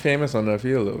mean, he's famous on that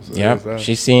field, though. So yeah, there's that.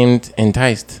 she seemed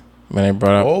enticed when I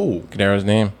brought up Oh. Cadero's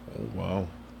name. Oh, wow.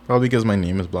 Probably because my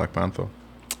name is Black Panther.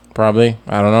 Probably.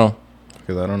 I don't know.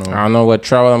 Because I don't I know. don't know what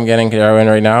trouble I'm getting Cadero in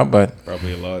right now, but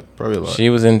Probably a lot. Probably a lot. she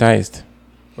was enticed.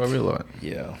 Probably a lot.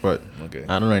 Yeah. But Okay.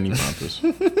 I don't know any Panthers.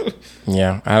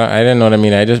 Yeah. I didn't know what I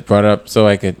mean. I just brought it up so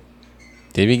I could.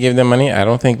 Did we give them money? I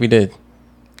don't think we did.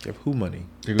 Give who money?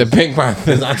 The Pink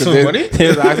Panthers. asking for money? They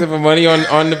was asking for money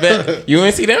on the bet. You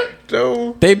ain't see them?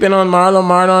 No. They've been on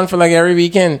Marlon for like every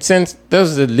weekend since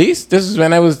this is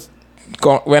when I was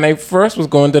when I first was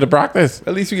going to the practice.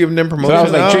 At least you giving them So promotion. that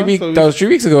was like now, 3 weeks. so That was 3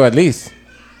 weeks ago at least.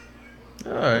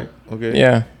 All right. okay.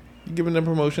 Yeah, You giving them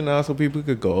promotion now so people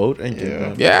could go out and get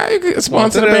them. yeah. You could sponsor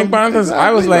Sponsor the Pink them. Panthers.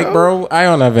 I was Exactly, like, bro, I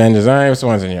own Avengers. I ain't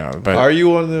sponsoring y'all. But Are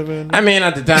you on the event? I mean,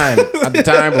 at the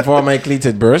time before my cleats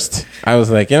had burst, I was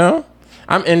like,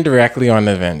 I'm indirectly on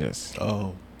the Avengers.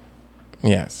 Oh.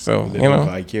 Yeah, so Living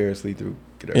vicariously through.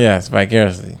 yes,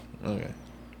 vicariously. Okay.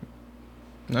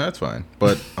 No, that's fine.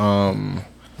 But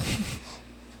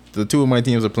the two of my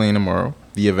teams are playing tomorrow.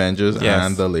 The Avengers Yes.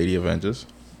 and the Lady Avengers.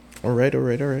 All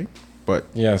right. But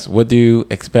Yes. What do you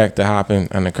expect to happen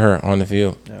and occur on the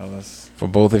field Now let's for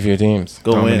both of your teams?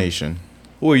 go in. domination.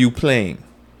 Who are you playing?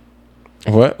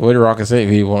 What did Rocket say?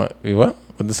 We what? What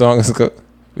the song is called?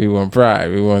 We want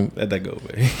pride. We want. Let that go,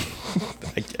 baby.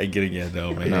 I get it again,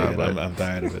 though, man. Nah, but- I'm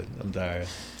tired of it. I'm tired.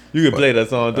 You can play that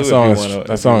song too. That song if is you wanna,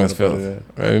 that song is filth.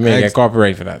 We may get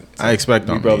copyright for that. I expect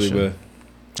You probably domination. will.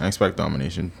 I expect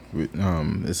domination.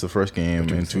 It's the first game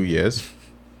in 2 years.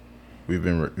 We've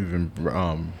been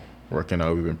working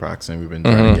out. We've been practicing. We've been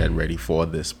trying to get ready for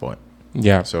this spot.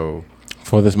 Yeah. So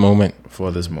For this moment.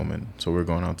 for this moment, so we're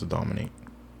going out to dominate.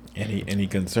 Any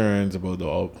concerns about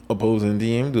the opposing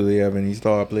team? Do they have any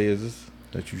star players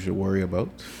that you should worry about?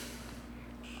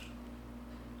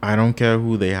 I don't care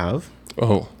who they have.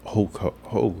 Oh. I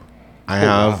Oh,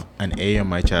 have wow. an A on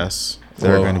my chest.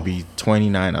 There are Whoa. going to be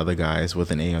 29 other guys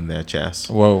with an A on their chest.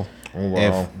 Whoa.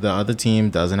 If the other team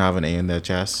doesn't have an A in their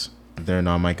chest, they're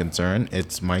not my concern.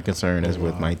 It's my concern is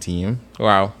with my team,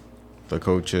 Wow. the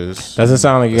coaches, Doesn't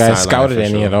sound like you The guys sideline scouted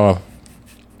any official. at all.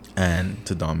 and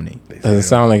to dominate. Doesn't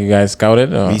sound like you guys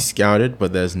scouted. Or? We scouted,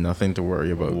 but there's nothing to worry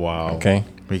about. Wow. Okay.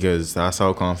 Because that's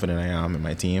how confident I am in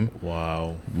my team.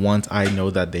 Wow. Once I know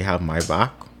that they have my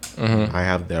back, I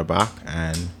have their back,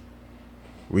 and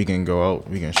we can go out,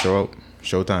 we can show up,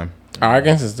 showtime.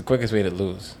 Arrogance is the quickest way to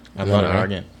lose. I'm You know not what I mean?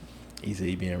 arrogant. He's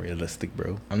being realistic,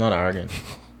 bro. I'm not arrogant.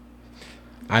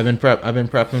 I've been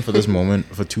prepping for this moment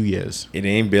for 2 years. It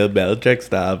ain't Bill Belichick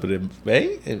style, but it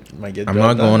might get. I'm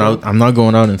not going out. I'm not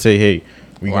going out and say, "Hey,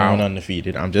 we Wow. going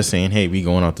undefeated." I'm just saying, "Hey, we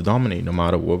going out to dominate. No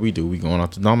matter what we do, we going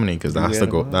out to dominate because that's the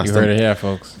goal. That's You heard it the here,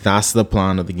 folks. that's the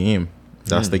plan of the game.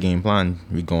 That's the game plan.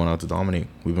 We going out to dominate.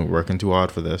 We've been working too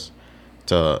hard for this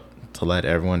to let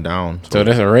everyone down. So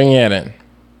there's a ring here then.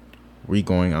 We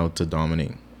going out to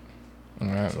dominate. All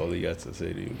right. That's all he got to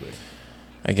say to you. Like.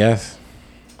 I guess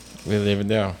we'll leave it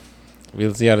there.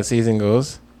 We'll see how the season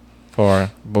goes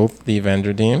for both the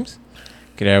Avenger teams.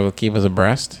 Kadar will keep us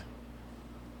abreast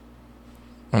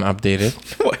and updated.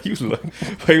 Why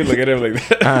you look at him like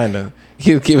that? I know.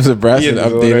 He'll keep us abreast and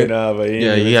updated.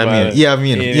 You have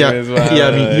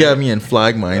me in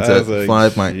flag mindset. I was like,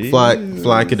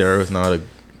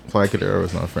 Flag Kadar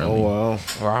was not friendly. Oh wow.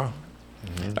 Wow.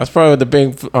 That's probably what the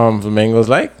big flamingos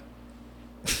like.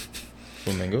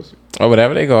 Flamingos. Or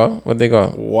whatever they call. What they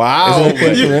call. Wow.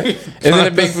 Isn't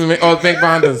it big flamingo? Oh, big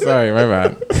pandas. Sorry, my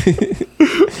bad.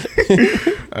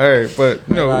 All right, but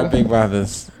My bad, big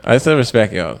pandas. I still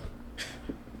respect y'all.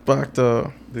 back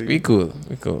to We cool.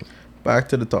 We cool. back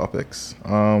to the topics.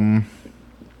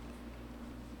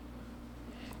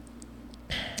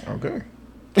 Okay.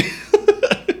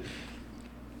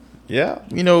 Yeah.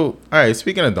 All right,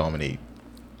 speaking of dominate,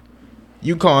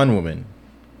 UConn women,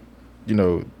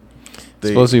 they,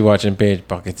 Supposed to be watching Paige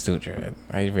Buckets too, Jared.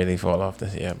 I really fall off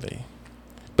this year, babe.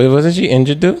 But wasn't she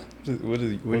injured too? What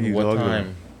are with you what talking time?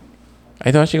 about?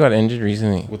 I thought she got injured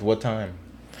recently. With what time?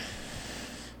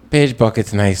 Paige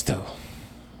Buckets nice though.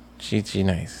 She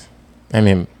nice. I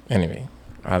mean, anyway,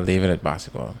 I'll leave it at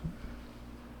basketball.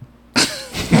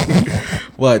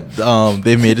 What?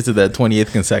 They made it to that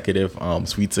 28th consecutive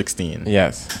Sweet 16.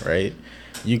 Yes. Right.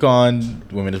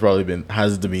 UConn women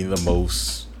has to be the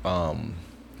most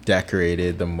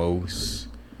decorated, the most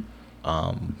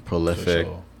prolific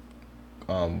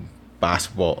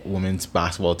women's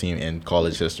basketball team in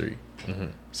college history. Mm-hmm.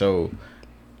 So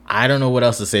I don't know what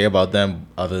else to say about them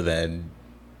other than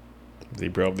They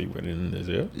probably winning this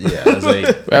year. yeah, it's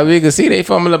like Well, we could see they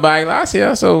fumbled the bag last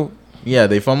year, so yeah,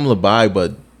 they fumbled a bye,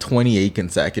 but 28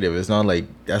 consecutive. It's not like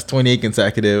that's 28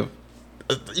 consecutive.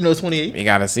 28. we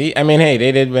gotta see. I mean, hey,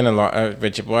 they did win a lot.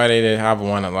 Richard Boy, they did have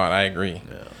won a lot. I agree.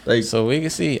 Yeah. Like So we can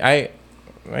see.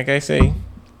 Like I say,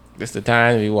 this the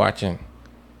time to be watching.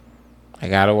 I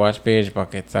gotta watch Paige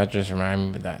Buckets. That just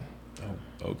remind me of that.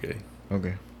 Oh, okay.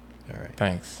 okay, All right.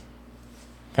 Thanks.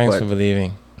 Thanks But- for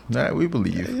believing. nah, we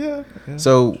believe. Yeah.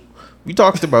 So we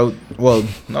talked about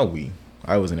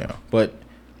I wasn't there, but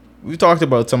we talked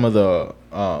about some of the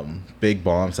big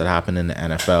bombs that happened in the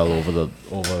NFL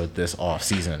over this off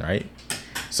season, right?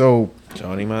 So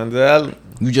Johnny Manziel.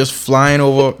 you just flying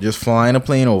a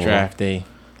plane over, Draft day.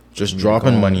 just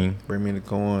dropping money. Bring me the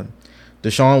corn.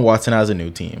 Deshaun Watson has a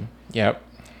new team. Yep.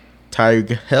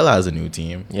 Tyreek Hill has a new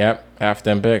team. Yep. Half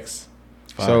them picks.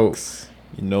 So Fox.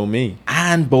 You know me.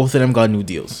 and both of them got new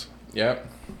deals. Yep.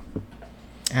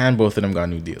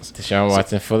 Deshaun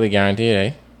Watson fully guaranteed,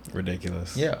 eh?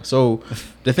 Ridiculous. Yeah. So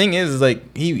the thing is like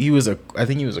I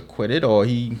think he was acquitted or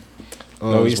he.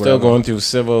 No, he's still going through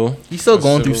civil. He's still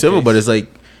going through civil, case. but it's like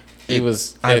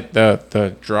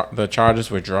the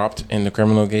charges were dropped in the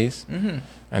criminal case, and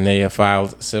they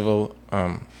filed civil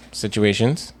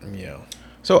situations. Yeah.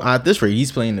 So at this rate,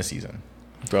 he's playing the season.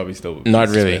 Probably still Not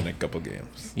really. spend a couple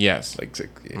games. Yes, Like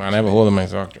 6 games. I never hold in my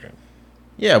sock.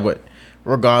 Yeah, but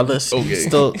regardless, Okay. he's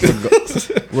still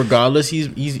regardless,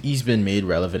 he's been made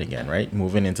relevant again, right?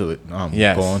 Moving into the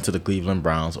Yes. going to the Cleveland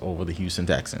Browns over the Houston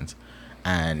Texans,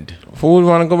 and Who would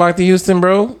want to go back to Houston,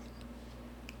 bro?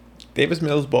 Davis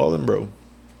Mills balling, bro.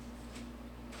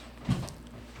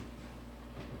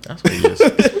 that's what he is.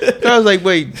 I was like,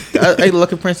 wait, I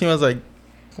look at Prince and I was like,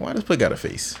 why does play got a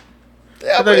face?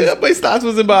 Yeah, but stats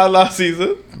wasn't bad last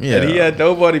season. Yeah. And he had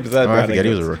nobody besides Oh, I Brandon forget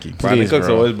he Cooks. was a rookie. Brandon Please, Cooks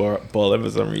bro. always balling for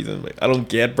some reason. But I don't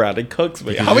get Brandon Cooks.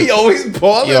 But how he always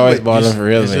balling? He always but- balling for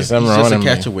real. He's man. just, Something he's wrong just a with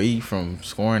catch him. away from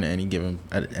scoring at any given.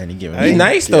 He's Hey,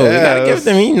 nice though. You gotta give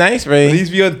them. He's nice, bro. But he's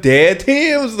be on dead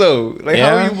teams though. Like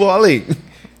how Yeah. are you balling?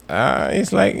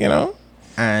 He's like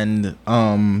And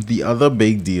the other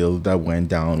big deal that went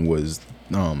down was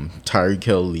Tyreek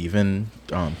Hill leaving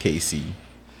KC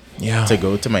yeah. to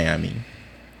go to Miami,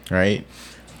 right?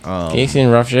 Casey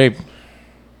in rough shape.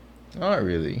 Not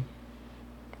really.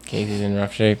 Casey's in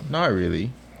rough shape. Not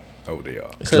really. Oh, they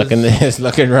are. It's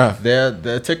looking rough.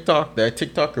 Their TikTok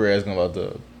career is about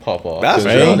to pop off. That's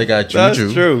 'Cause true. now they got Juju.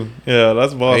 That's true. Yeah,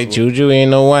 that's possible. Hey, Juju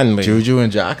ain't no one, but Juju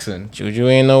and Jackson. Juju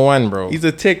ain't no one, bro. He's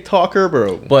a TikToker,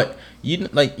 bro. But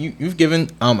you've given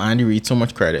Andy Reid so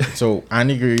much credit. So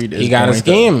Andy Reid is He got a going to-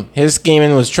 scheme. His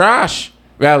scheming was trash.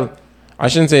 Well, I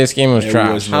shouldn't say his scheming was There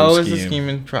trash. was no How is the scheme.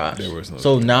 scheming trash? There was no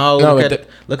so scheme. now No, look,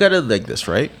 but at it like this,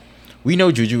 right? We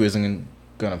know Juju isn't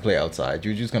gonna play outside.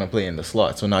 Juju's gonna play in the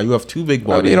slot. So now you have two big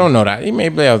Well, body. you don't know that. He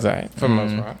may play outside for the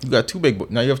most part. You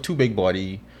got now you have two big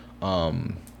body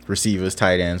receivers,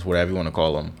 tight ends, whatever you want to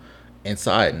call them,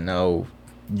 inside. Now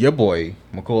your boy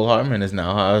McCole Hartman is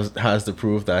now has to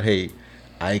prove that hey,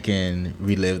 I can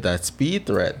relive that speed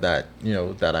threat that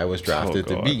that I was drafted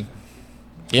to God. be.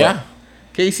 Yeah.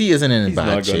 KC isn't in He's bad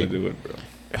not gonna shape, do it, bro.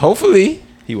 Hopefully.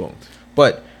 He won't.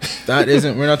 but that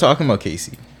isn't. We're not talking about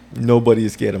KC. Nobody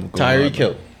is scared of him. Tyreek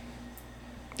Hill.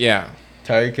 Yeah.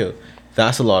 Tyreek Hill.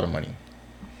 That's a lot of money.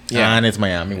 Yeah. And it's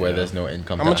Miami where there's no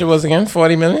income. How much tax. it was again?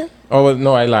 40 million? Oh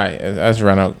no, I lied. That's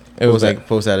run out. It was like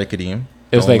post at Kadeem.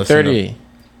 it was Don't like listen to 30.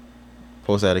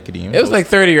 Post at Kadeem. It was like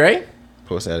 30, right?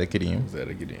 post at Kadeem. Was that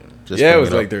a good game? Just Yeah, it bring was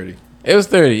it like up. 30. It was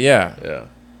 30. Yeah. Yeah.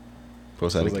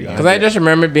 Post at It was like Kadeem. Because I just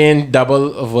remember being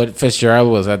double of what Fitzgerald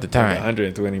was at the Like time.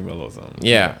 120 mil or something.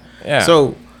 Yeah. Yeah.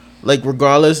 So, like,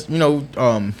 regardless,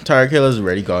 Tyreek Hill has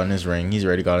already gotten his ring. He's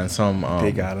already gotten some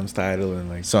Big Adams title in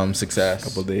like some a success.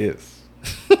 couple days.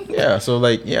 Yeah. So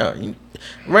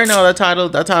right now that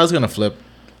title's gonna flip.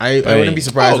 I wouldn't be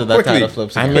surprised Oh, if that quickly. title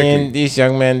flips. I mean, these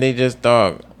young men, they just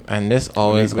dog. And this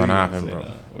always What gonna are you happen, say bro.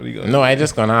 now? What are you gonna No, say? I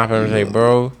just gonna happen. Like,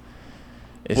 bro,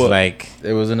 it's What? like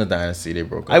it was in a dynasty. They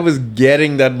broke up. I was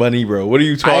getting that money, bro. What are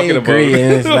you talking agree, about?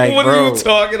 and it's like, what bro, are you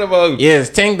talking about? yes,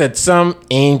 think that some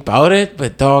ain't about it,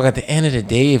 but dog, at the end of the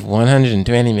day, if $120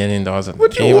 million on the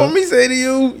What you table, want me to say to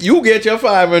you? You get your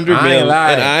 500 I ain't mil,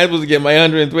 lying. and I was to get my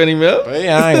 120 mil. But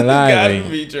yeah, I ain't lying. Gotta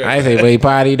like, be true. I say, wait,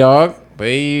 party dog.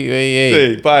 Hey.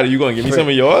 Hey, Potty, you gonna give me some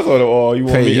of yours, or you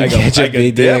want Hey, me? you I get your got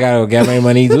big deal. I gotta get my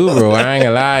money too, bro. I ain't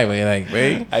gonna lie, but like,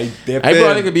 wait. I dip I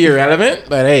probably in. could be irrelevant,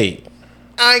 but hey,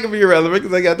 I ain't gonna be irrelevant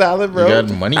because I got talent, bro. You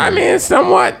got money. I mean,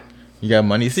 somewhat. you got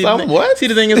money. See, Somewhat? See,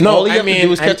 the thing is, No, all you I have to mean,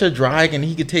 do is catch a drag, and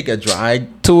he could take a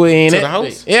drag. Two ain't To it? the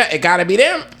house? Yeah, it gotta be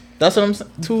them. That's what I'm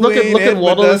saying. Two Look ain't at it, but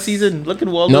Waddle this that's- season. Look at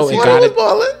Waddle No, this it season. got Waddle it. was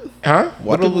balling. Huh?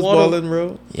 Waddle was Waddle. balling,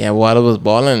 bro. Yeah, Waddle was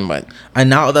balling, but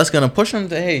And now that's gonna push him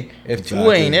to if two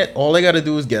Exactly. ain't it, all they gotta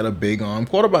do is get a big arm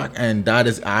quarterback, and that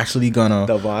is actually gonna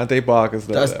Devontae Parker's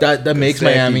that makes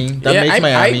Miami. That yeah, makes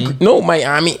Miami. no,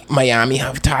 Miami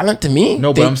have talent to me.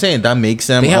 No, but I'm saying that makes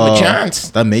them. they have a chance.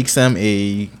 That makes them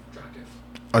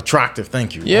attractive.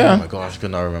 Thank you. Yeah. Oh my gosh, I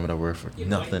could not remember that word for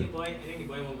nothing. I think the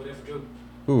boy won't go there for Drew.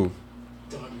 Who?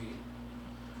 Tom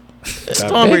Brady.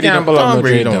 Tom Brady. gamble Tom on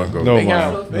Brady Madrid, don't though. go. Big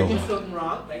man. gamble. They can float him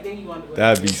wrong, but I think he won the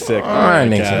That'd be sick. Oh, I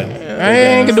think so. I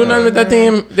ain't gonna do nothing with that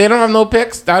team. They don't have no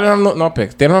picks. I don't have no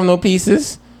picks. They don't have no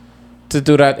pieces to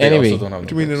do that They anyway. also don't have What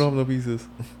do you mean they no don't have no pieces?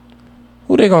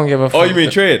 Who they gonna give a? Oh, you mean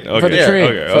trade? Okay. the trade.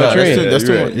 Okay. For the okay. trade. That's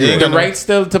you're too- right. yeah, You're The right. right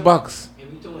still to Bucks.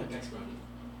 Maybe 2 and picks probably.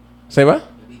 Say what?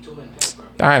 Maybe 2 and picks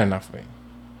probably. That ain't enough. Man.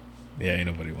 Yeah, ain't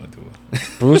nobody want to.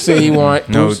 Bruce said he want.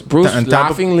 No, Bruce and Tampa-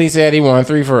 laughingly said he won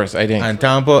 3 first. I think. And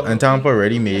Tampa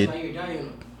already made. That's why you're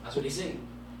dying. That's what they say.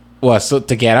 What? So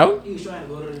to get out? He was trying to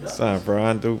go to the Ducks. San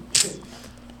Fran, dude.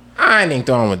 I think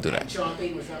Tom would do that. Sean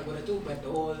Payton was trying to go to 2, but the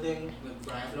whole thing with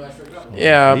Brian Flores figured out.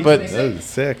 Yeah, but That is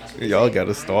sick. Y'all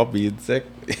gotta stop being sick.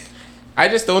 I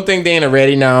just don't think they ain't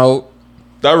ready now.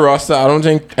 That roster, I don't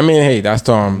think. I mean, hey, that's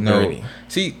Tom No. Brady.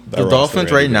 See, That the roster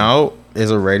Dolphins already right now is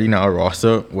already now a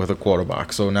roster with a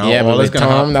quarterback. So now Yeah, all but that's with gonna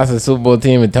Tom, happen. that's a Super Bowl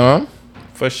team with Tom.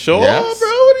 For sure, Yes. bro.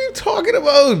 What are you talking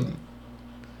about?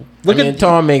 Look I mean, at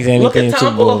Tom makes look at anything Super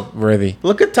Tampa. Bowl worthy.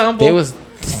 Look at Tampa. They was.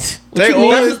 They You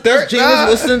mean? always That's dirt. Jameis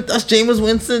Winston. That's Jameis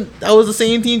Winston. That was the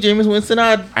same team Jameis Winston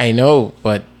had. I know,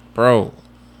 but bro.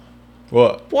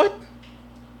 What? What?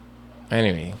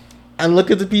 Anyway, And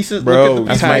look at the pieces. Bro, Look at the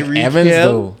that's pieces. Mike Tyreek Evans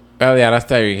Hill? though. Oh yeah, that's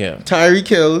Tyreek Hill. Tyreek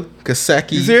Hill,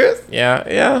 Kaseki, You serious?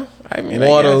 Yeah. I mean,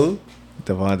 Waddle,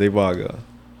 Devontae Parker.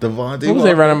 Devontae. Who's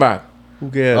they running back? Who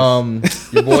cares?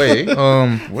 Your boy.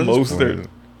 What's his Mostert. boy?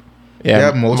 They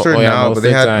have Mostert oh, yeah, now, but they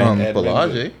Mostert had signed. Edmonds.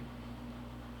 Balaji.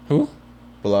 Who?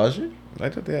 Balaji. I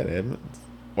thought they had Edmonds.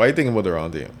 Why are you thinking about the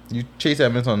wrong team? You Chase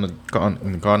Edmonds on the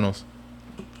Cardinals.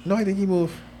 No, I think he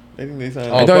moved. I think they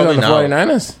signed. Oh, I thought he was on the probably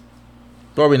 49ers.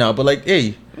 Probably not, but like,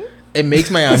 hey, it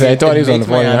makes Miami. I thought he was it on the makes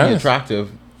Miami 49ers.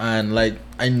 attractive, and like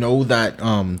I know that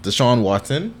Deshaun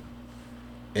Watson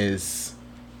is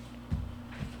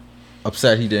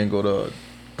upset he didn't go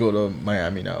to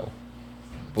Miami now.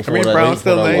 Before mean, Brown's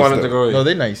still nice, Wanted to go. No,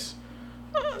 they nice.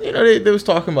 They was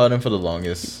talking about him for the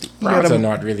longest. Browns got are him-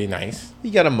 not really nice. He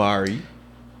got Amari.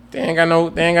 They ain't got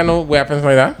no weapons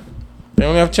like that. They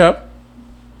only have Chubb.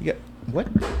 You got what?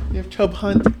 You have Chubb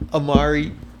Hunt,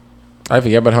 Amari. I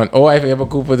forget about Hunt. Oh, I forget about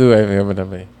Cooper too. I forget about that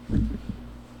play.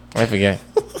 I forget.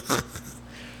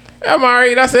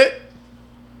 Amari, that's it.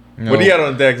 No, What do you got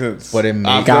on Texans? But it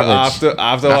makes- after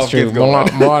That's Hopkins true. go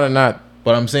out. More than that.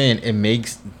 But I'm saying it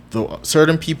makes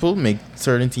certain people make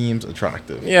certain teams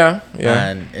attractive. Yeah.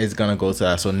 And it's gonna go to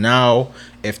that. So now,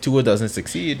 if Tua doesn't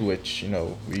succeed, which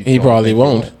we He don't probably think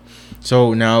won't.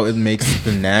 So now it makes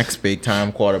the next big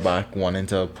time quarterback wanting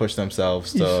to push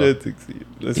themselves He to. should succeed.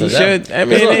 He Listen, should. I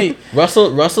mean, Look, hey.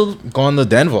 Russell gone to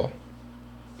Denver.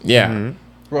 Yeah. Mhm.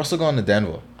 Russell gone to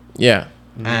Denver, Yeah.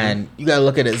 and you gotta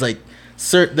look at it. It's like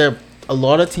there a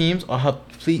lot of teams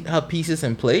have pieces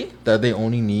in play that they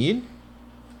only need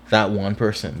that one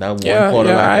person, that one I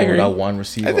quarterback, or agree. that one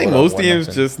receiver. I think or that most one teams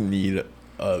nothing. just need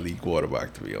a elite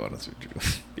quarterback, to be honest with you.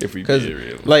 If we Because be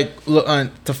real. like look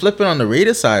to flip it on the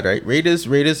Raiders side, right? Raiders.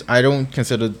 I don't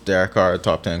consider Derek Carr a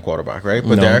top 10 quarterback, right?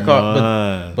 But No. Derek Carr,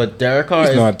 Man. but Derek Carr He's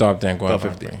is not top 10 Top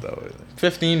quarterback. 15 though.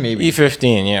 15 maybe.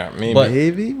 E15, yeah, maybe. But-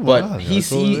 Maybe, But Wow, he's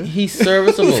that's all it is. he's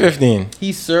serviceable. E15.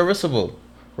 He's serviceable,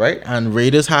 right? And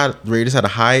Raiders had a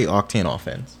high octane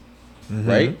offense,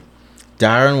 right?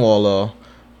 Darren Waller,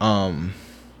 and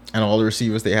all the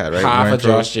receivers they had, right? Half Went of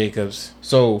through- Josh Jacobs.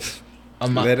 So,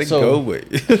 Let it so, go, wait.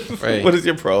 Right. What is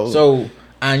your problem? So,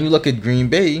 and you look at Green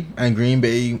Bay,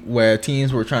 where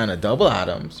teams were trying to double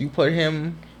Adams. You put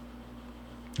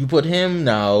him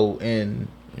now in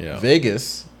yeah,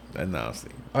 Vegas. that's nasty.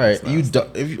 All right, That's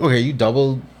nasty. you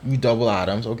double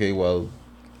Adams. Okay, well,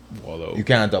 Wallow. you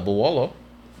can't double Waller.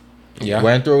 Yeah.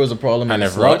 Renthro was a problem. And in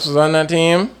if the slot. Rux was on that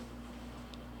team,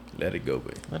 Let it go,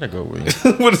 babe. Let it go, wait.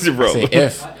 What is your say problem?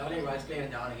 if. I don't think Rice playing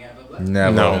it down again, but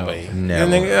Never. No, boy.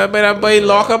 Never. That nigga, that boy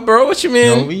lock up, bro. What you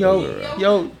mean? No,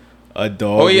 yo. A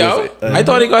dog. Oh, yeah. was- I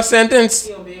thought he got sentenced.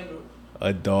 he'll be able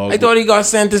a dog. I thought he got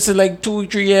sentenced to like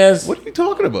 2-3 years. What are you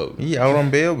talking about? He out on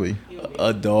bail, boy.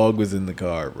 A dog was in the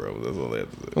car, bro. That's all I have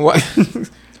to say. What?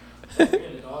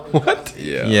 what?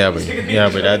 Yeah. Yeah,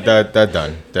 but that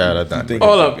done. That done. think-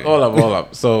 Hold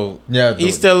up. So Yeah,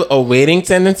 he's still awaiting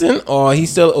sentencing, or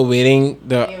he's still awaiting He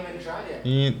the. ain't even tried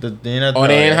yet. They not Oh,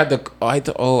 they ain't tried. had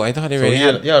the. Oh, I thought they So already he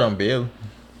had. out on bail.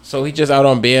 So he just out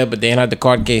on bail, but they ain't had the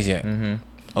court case yet. Mm-hmm.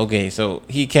 Okay, so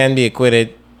he can be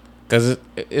acquitted because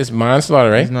it's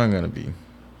manslaughter, right? He's not gonna be.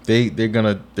 They're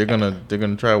gonna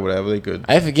try whatever they could.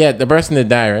 I forget the person that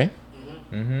died, right?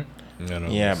 Mm-hmm.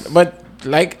 Yeah, but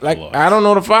like Lost. I don't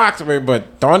know the facts,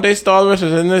 but Dante Stallworth was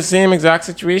in the same exact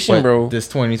situation, But bro. this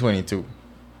 2022.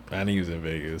 And he was in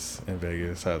Vegas. And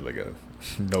Vegas had like a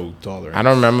no tolerance. I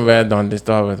don't remember where Dante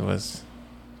Stallworth was.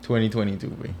 2022,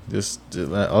 boy. Just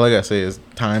all I gotta say is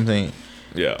times ain't.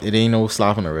 Yeah. It ain't no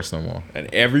slap on the wrist no more. And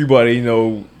everybody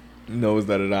knows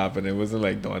that it happened. It wasn't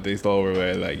like Dante Stallworth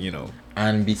where like,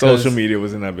 And because social media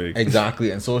wasn't that big.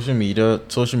 exactly, and social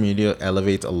media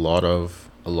elevates a lot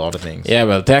of things. Yeah,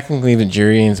 but technically the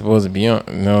jury ain't supposed to be on.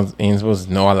 No, ain't supposed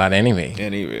to know all that anyway.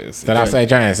 Anyways. So that's what I'm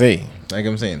trying to say. Like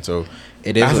I'm saying. So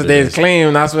it is. That's what it they is.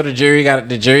 claim. That's what the jury got.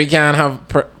 The jury can't have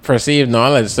perceived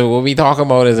knowledge. So what we talk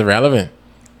about is irrelevant.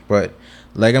 But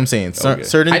like I'm saying, Okay.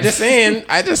 certain. I just saying.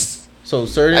 I just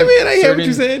certain. I mean, I hear what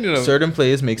certain- you're saying, Certain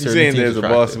players make You're certain saying teams there's a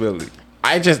attractive. possibility.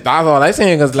 that's all I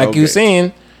saying. Because like you Okay.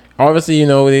 saying, obviously,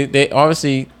 they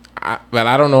obviously, but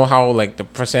I don't know how like the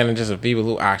percentages of people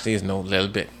who actually know a little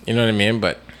bit. You know what I mean?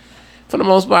 But for the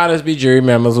most part, it's be jury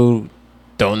members who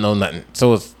don't know nothing.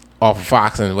 So it's off of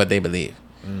Fox and what they believe.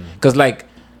 Because like,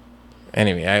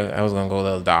 anyway, I was gonna go a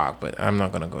little dark, but I'm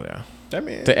not gonna go there I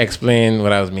mean, to explain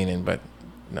what I was meaning. But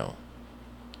no,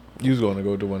 you was going to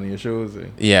go to one of your shows. Eh?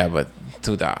 yeah, but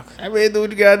too dark. I mean, do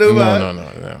what you got to do,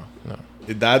 man. No.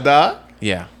 Is that dark?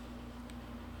 Yeah,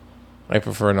 I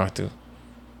prefer not to.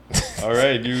 All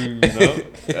right, you know.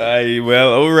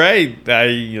 All right.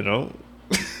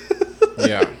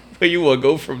 Yeah. Where you want to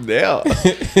go from there?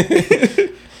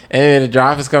 Anyway, the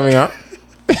draft is coming up.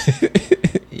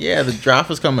 Yeah, the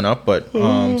draft is coming up, but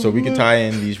so we can tie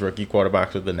in these rookie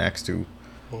quarterbacks with the next two,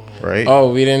 right?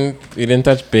 Oh, we didn't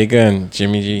touch Baker and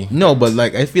Jimmy G. No, but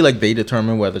like I feel like they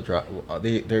determine whether draft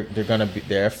they're gonna be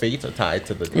their fates are tied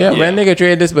to the draft. Yeah, when they get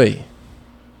traded this way,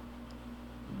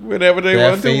 Whenever they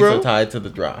Their want to, fates bro. are tied to the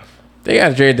draft. they got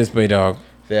to trade this way, dog.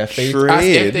 Their fates, Trade. That's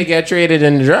if they get traded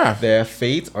in the draft. their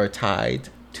fates are tied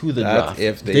to the That's draft.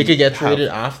 if They they could get have- traded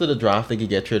after the draft. They could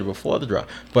get traded before the draft.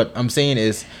 But I'm saying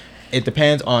is, it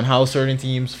depends on how certain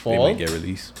teams They fall. might get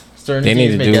released. Certain They need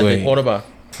teams to may do get a- their quarterback.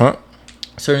 Huh?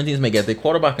 Certain teams may get their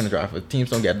quarterback in the draft. If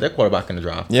teams don't get their quarterback in the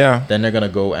draft, Yeah. then they're gonna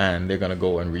go and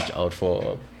reach out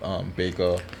for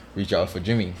Baker, reach out for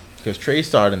Jimmy, because Trey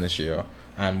starting this year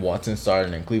and Watson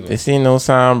starting in They Cleveland. see no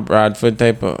Sam Bradford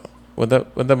type of what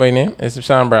the boy name? It's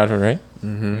Sam Bradford, right?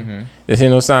 Mm-hmm. They see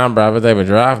no Sam Bradford type of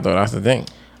draft though. That's the thing.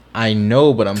 I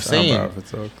know, but I'm saying Bradford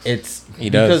sucks. it's He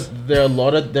does. because there are a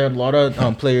lot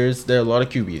of players. There are a lot of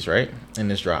QBs right in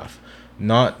this draft.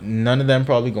 None of them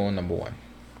probably going number one.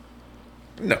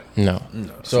 No. No.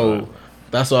 So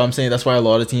that's what I'm saying. That's why a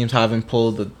lot of teams haven't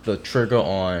pulled the trigger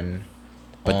on.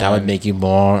 But that would make you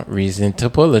more reason to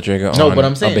pull the trigger on but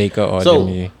I'm saying a Baker or so.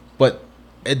 Jimmy G. But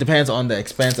it depends on the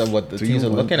expense of what the Do teams you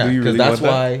are want- looking do at, you because really that's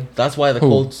want why the Who?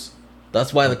 Colts.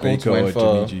 That's why the Colts Baker went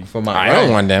or Jimmy G? for Matt I Ryan.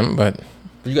 don't want them, but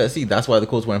But you gotta see that's why the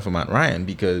Colts went for Matt Ryan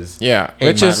because Yeah, hey,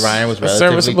 which Matt is Ryan was a relatively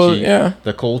serviceable. cheap. Yeah,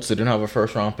 The Colts didn't have a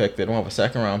first round pick. They don't have a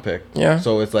second round pick. Yeah.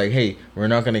 So it's like, hey, we're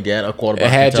not gonna get a quarterback A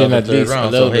hedge until in the at third least a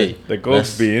round. little So hey, bit. The Colts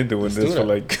let's- been doing let's this do for that.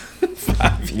 like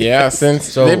 5 years. yeah. Since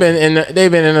So- they've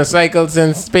been in a cycle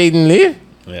since Peyton Lee.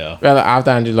 Yeah. Well, after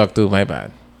Andrew Luck too. My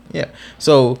bad. Yeah.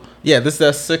 So yeah, this is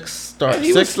their sixth start. He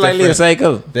was Six slightly a different.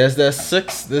 cycle. There's their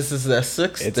sixth. This is their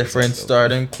sixth It's a different cycle.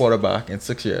 starting quarterback in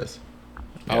 6 years.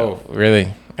 Oh,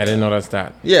 really? I didn't know that's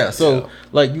that. Yeah. So Yeah.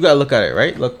 like you gotta look at it,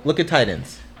 right? Look at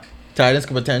Titans. Titans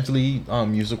could potentially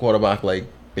use a quarterback like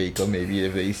Baker maybe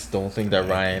if they don't think that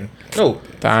Ryan. No,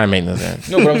 That make no sense.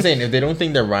 no. But I'm saying if they don't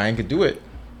think that Ryan could do it,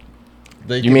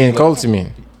 they You could mean look- Colts? You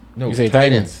mean No, you say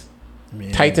Titans.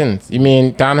 Titans? You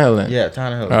mean Tannehill? Then? Yeah,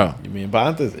 Tannehill. Oh, You mean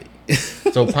Panthers?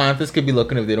 So Panthers could be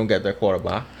looking if they don't get their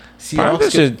quarterback. Seahawks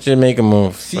Panthers could, should make a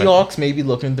move. but- Seahawks may be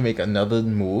looking to make another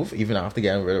move even after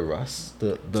getting rid of Russ.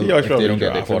 If they don't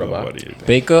get their quarterback.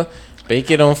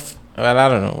 Baker don't. Well, I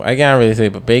don't know. I can't really say,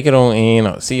 but Baker don't ain't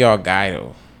a Seahawks guy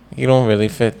though. He don't really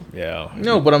fit. Yeah.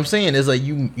 No, but I'm saying is like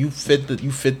you fit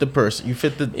the person. You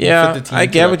fit the Yeah, you fit the team I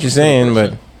to get that what you're particular saying,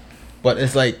 person. but But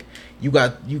it's like you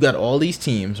got all these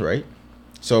teams, right?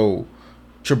 So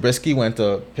Trubisky went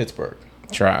to Pittsburgh,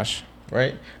 trash.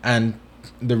 right? And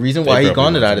the reason They why he probably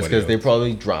gone to want that is somebody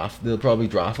because they'll probably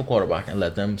draft a quarterback and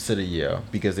let them sit a year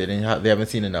because they haven't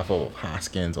seen enough of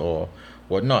Haskins or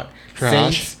whatnot.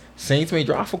 Trash. Saints may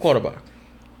draft a quarterback.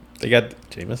 They got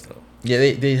Jameis though. Yeah,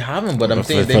 they have him, but I'm For-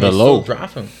 saying for they the may low. still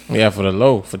draft him. Yeah, for the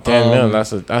low for 10 mil, Um,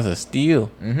 that's a steal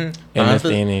Mm-hmm. in this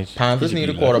day and age. Panthers He should need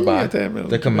a be quarterback. lucky to get that, man.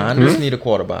 The Commanders need a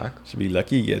quarterback. Should be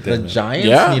lucky to get The that. Giants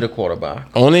Yeah. need a quarterback.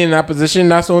 Only in that position.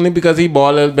 That's only because he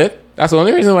balled a little bit. That's the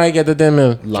only reason why he get the 10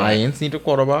 mil. Lions need a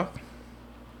quarterback.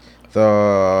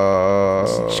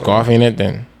 The Scoffing it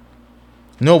then.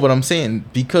 No, but I'm saying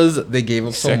because they gave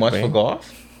up so Sick, much man. for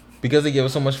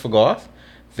Goff,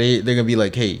 they're gonna be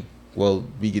like, hey, well,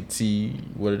 we could see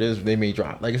what it is. They may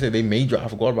draft, like I said, they may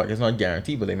draft a quarterback. It's not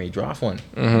guaranteed, but they may draft one,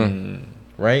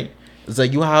 right? It's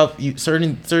like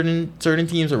certain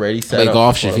teams already set Like up.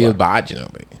 Goff a should feel quarterback. bad, you know,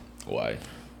 baby. Why?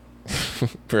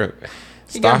 Bro,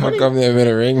 He got Stafford money. come there with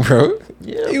a ring, bro.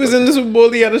 Yeah, He was in the Super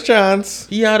Bowl. He had a chance.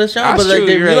 he had a shot, That's but like true,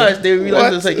 they you're right. realized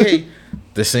What? it's like, hey,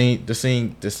 this ain't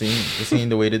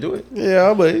the way to do it.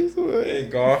 Yeah, but Hey,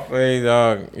 Goff, hey,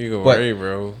 dog. You can But- worry,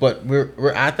 bro. But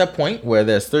we're at that point where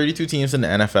there's 32 teams in the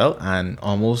NFL and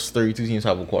almost 32 teams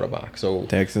have a quarterback. So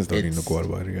Texans don't need It's- no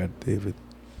quarterback. They got David.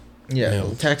 yeah, Mills.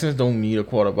 the Texans don't need a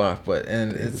quarterback, but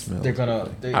it's Mills. they're I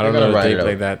don't gonna know the ride tape it out.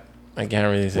 like that. I can't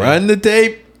really say. Run the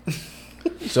tape.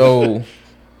 So,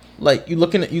 like you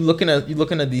looking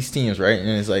at these teams, right? And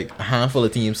it's like a handful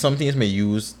of teams. Some teams may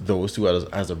use those two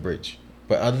as a bridge,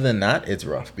 but other than that, it's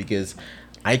rough because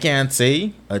I can't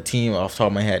say a team off the top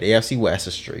of my head. AFC West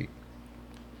is straight.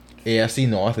 AFC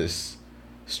North is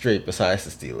straight. Besides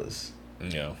the Steelers,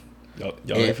 Yeah. Y'all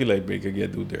Yeah. don't feel like Baker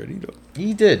get do dirty though.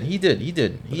 he did.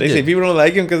 They say people don't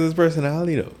like him because his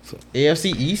personality though. So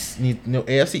AFC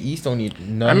East don't need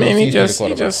none. I of mean, those he teams need a just,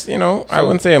 quarterback. you know, I So-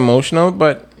 wouldn't say emotional,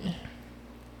 but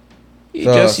he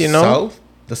The just, you know,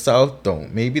 South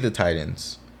don't. Maybe the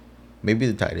Titans.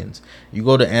 You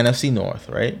go to NFC North,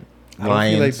 right? I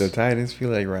don't feel like the Titans feel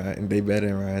like Ryan. They better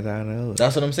than Ryan Tannehill.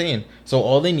 That's what I'm saying. So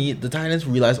all they need, the Titans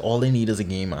realize all they need is a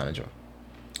game manager,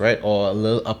 right? Or a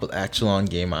little upper echelon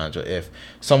game manager. If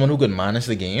someone who could manage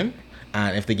the game,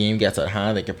 and if the game gets at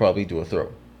hand, they could probably do a throw.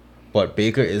 But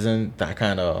Baker isn't that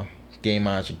kind of game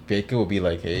manager. Baker will be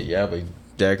like, hey, yeah, but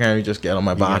Derrick Henry just get on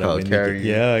my You back, gotta I'll win the carry ga-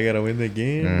 you. Yeah, I gotta win the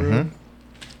game, bro. Mhm.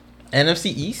 NFC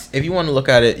East, if you want to look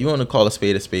at it, you want to call a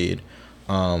spade.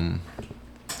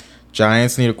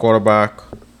 Giants need a quarterback.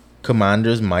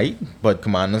 Commanders might, but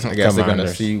Commanders, I guess they're gonna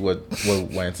Commanders. see what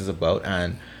Wentz is about.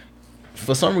 And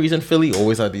for some reason, Philly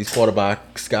always have these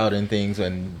quarterback scouting things,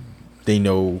 and they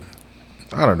know.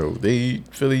 I don't know.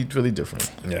 Philly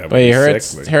different. Yeah, but he he's hurts,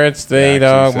 sick, but hurts the actually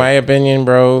dog. sick. My opinion,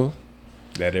 bro.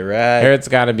 Let it ride. Hurts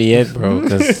got to be it, bro,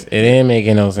 because it ain't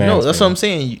making no sense. No, that's bro. what I'm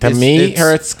saying. To me,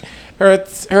 Hurts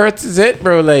is it,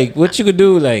 bro. Like, what you could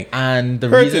do, like, And the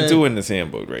Hurts reason are two in the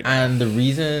same boat right now. And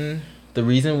the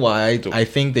reason why I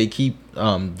think they keep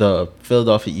the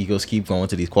Philadelphia Eagles keep going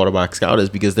to these quarterback scouts is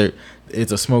because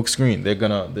it's a smoke screen. They're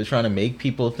trying to make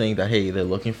people think that hey, they're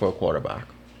looking for a quarterback,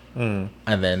 and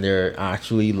then they're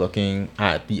actually looking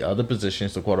at the other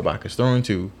positions the quarterback is throwing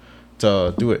to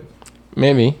do it.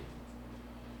 maybe.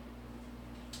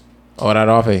 Oh, that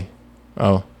off a.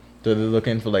 Oh, So they're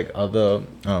looking for like other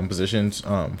positions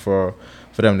for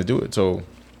them to do it. So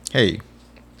hey,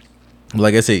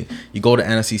 like I say, you go to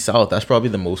NFC South. That's probably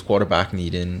the most quarterback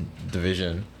needing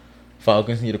division.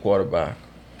 Falcons need a quarterback.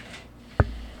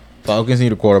 Falcons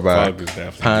need a quarterback. Falcons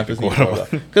definitely Panthers need a need a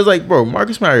quarterback. Because like, bro,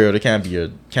 Marcus Mariota can't be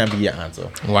your answer.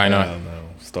 Why not? No,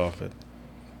 stop it.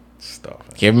 Stop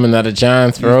it. Give him another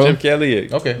chance, You bro. Chip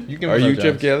Kelly. Okay, you give Are him you another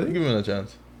Chip chance. Kelly? You give him another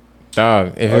chance.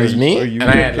 Dog, if Are it was you- me are and you I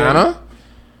Chip had Atlanta,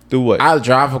 Do what? I'll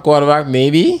draft a quarterback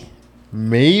maybe.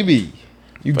 Maybe.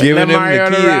 You But giving let him the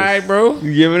Mariota keys. ride, bro.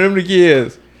 You giving him the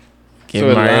keys. Give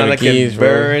So Mario Atlanta the keys, can bro.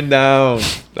 burn down.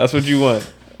 That's what you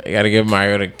want. You gotta give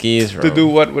Mario the keys, bro. To do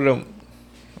what with him?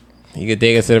 You could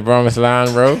take us to the promised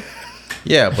land, bro.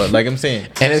 Yeah, but like I'm saying,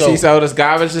 NFC South is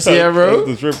garbage this year, That's bro.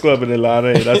 the strip club in Atlanta.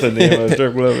 eh? That's the name of the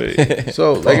strip club. eh?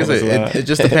 So like I Promised said, land. it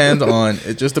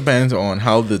just depends on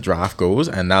how the draft goes,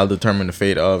 and that'll determine the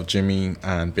fate of Jimmy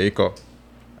and Baker.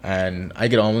 And I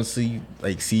could honestly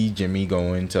like see Jimmy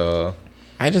going to.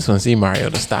 I just want to see Mario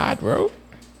to start, bro.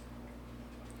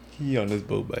 He on this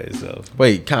boat by himself.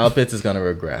 Wait, Kyle Pitts is gonna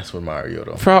regress with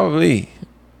Mariota. Probably.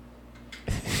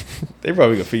 They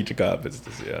probably gonna feature carpets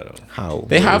this year. I don't know. How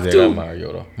They have to.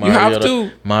 Mariota. You have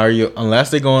to.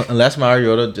 Unless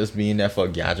Mariota just being there for a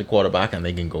gadget quarterback, and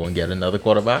they can go and get another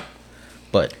quarterback.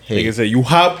 But They hey, can say you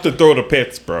have to throw the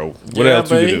pits, bro. What Yeah,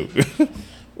 else you can do?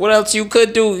 What else you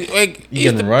could do? Like, he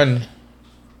can run.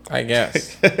 I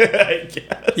guess. I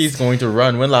guess. He's going to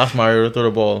run. When last Mariota threw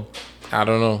the ball? I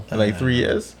don't know. In like 3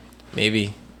 years.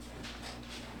 Maybe.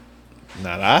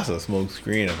 Nah, that's a smoke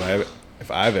screen if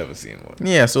I've ever seen one.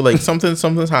 Yeah, so like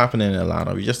something's happening in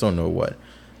Atlanta. We just don't know what.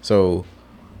 So,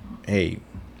 hey,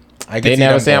 I could They see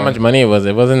never them say how going- much money it was.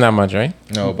 It wasn't that much, right?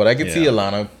 No, but I could see Yeah.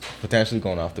 Atlanta potentially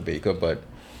going after Baker. But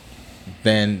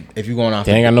then if you're going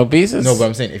after, They ain't got no pieces. no, but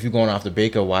I'm saying if you're going after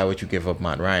Baker, why would you give up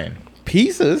Matt Ryan?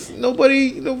 Pieces?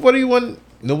 Nobody's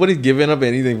giving up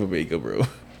anything for Baker, bro.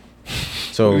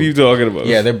 So What are you talking about?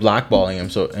 yeah, they're blackballing him.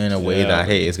 So in a way Yeah. that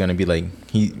hey, it's gonna be like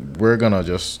we're gonna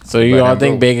just. So you let all him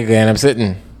think go. Baker could end up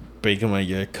sitting? Baker might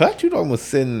get cut. You almost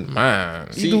sitting. Man.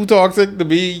 You too toxic to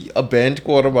be a bench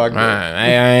quarterback. bro. Man,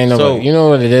 I ain't know. So- You know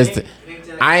what it is.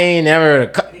 I ain't never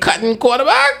cutting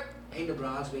quarterback. I think the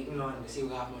Browns waiting on to see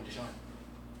what happens with Deshaun.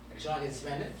 Deshaun gets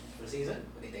suspended for the season,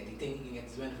 but they think he can get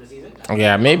suspended for the season.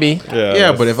 Yeah, maybe.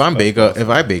 Yeah, but if I'm that's Baker,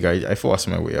 possible. I force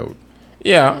my way out.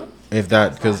 Yeah. If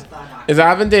that, because It's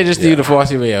advantageous to you to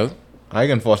force your way out. I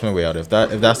can force my way out. If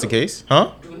that's the case,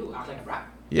 huh? Do act like a brat.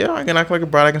 Yeah, I can act like a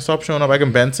brat. I can stop showing up. I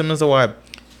can Ben Simmons a wipe.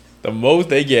 The most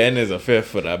they getting is a fifth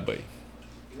for that boy.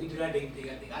 If we do that, they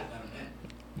got better, man.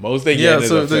 Most they Yeah, getting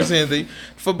so is they're a fifth. saying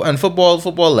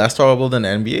football less horrible than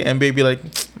NBA. NBA be like,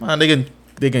 man,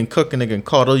 they can cook and they can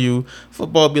coddle you.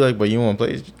 Football be like, but you won't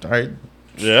play, all right?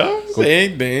 Yeah, Go- they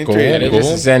ain't go Yeah, trading. Go they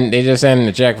home. just send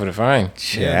the check for the fine.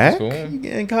 Yeah, Check. go home. You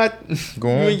getting cut? Go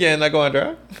You home. ain't getting that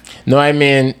contract. No, I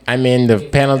mean the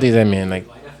penalties. I mean like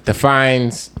the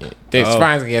fines. The Oh.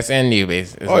 fines can send you,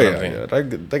 basically. Oh yeah, yeah.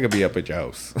 That could be up at your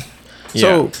house.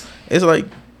 So it's like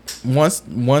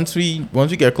once we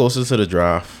get closer to the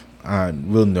draft,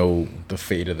 we'll know the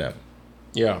fate of them.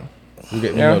 Yeah. We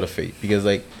Yeah. know the fate because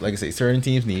like I say, certain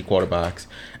teams need quarterbacks,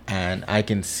 and I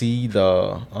can see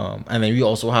the and then we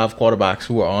also have quarterbacks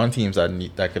who are on teams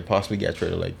that could possibly get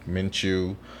traded, like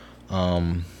Minshew,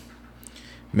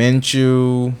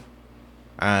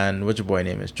 and what's your boy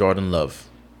name is Jordan Love.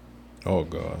 Oh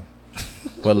god.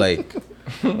 But like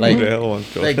Who like the hell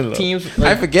wants like Jordan Love? teams I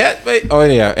like, forget, but oh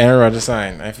yeah, Aaron Rodgers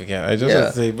signed. I forget. I just Yeah.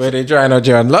 want to say, but they trying out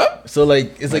Jordan Love. so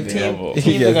like it's like Like the devil. teams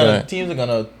are Yes, gonna man. teams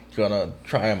are gonna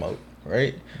try him out,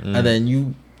 right? And then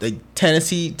you like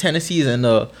Tennessee is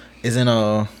in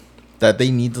a that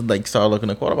they need to like start looking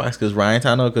at quarterbacks because Ryan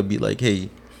Tannehill could be like, hey,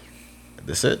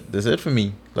 this it for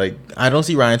me. Like I don't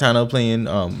see Ryan Tannehill playing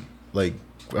like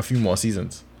a few more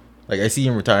seasons. Like I see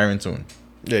him retiring soon.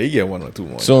 Yeah, he get 1 or 2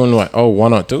 more. Soon what? Oh,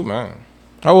 1 or 2, man.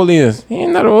 How old he is? He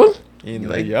ain't that old. he ain't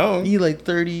Like like young. he like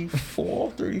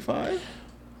 34, 35.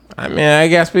 I mean, I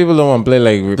guess people don't want to play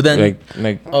like But then-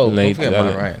 like Oh, late. don't forget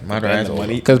Matt Ryan. Matt Ryan's the old.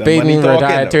 money- Because the Peyton money talking,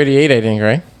 retired though. 38, I think,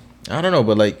 right? I don't know,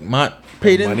 but like money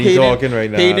Peyton talking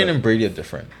right now. Peyton and Brady are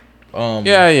different.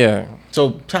 Yeah.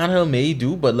 So Tannehill may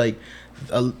do, but like,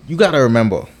 you gotta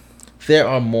remember, there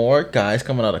are more guys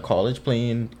coming out of college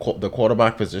playing the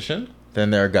quarterback position than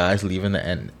there are guys leaving the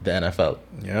NFL.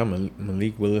 Yeah,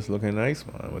 Malik Willis looking nice,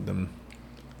 man, with them.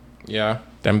 Yeah.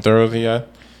 Them throws he had.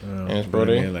 And his pro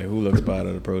day? Like, who looks bad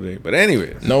at the pro day? But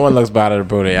anyways, No one looks bad at the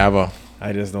pro day ever.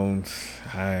 I just don't.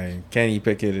 Kenny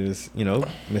Pickett is,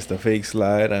 Mr. Fake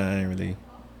Slide. I ain't really.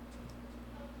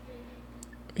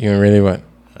 You really what?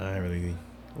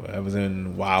 I was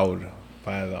in wowed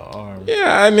by the arm.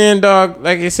 Yeah, I mean, dog,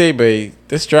 like you say, but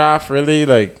this draft really,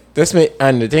 like,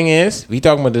 and the thing is, we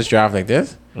talking about this draft like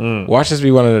this. Watch this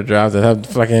be one of the drafts that have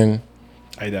fucking.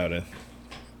 I doubt it.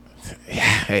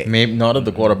 Hey. Maybe not at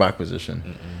the quarterback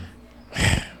position.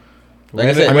 Like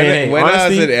I said, when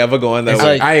honestly, has it ever gone that it's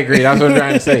way? like- I agree. That's what I'm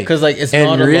trying to say. because like it's And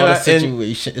not a real- lot of and-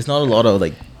 situation. It's not a lot of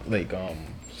like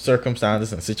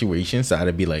circumstances and situations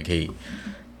that'd be like, hey,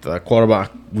 the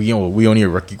quarterback, we only a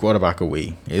rookie quarterback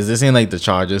away. Is this in like the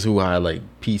Chargers who had like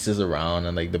pieces around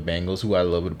and like the Bengals who had a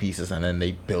little bit of pieces and then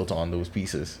they built on those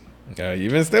pieces?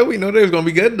 Even still, we know they was gonna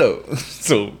be good though.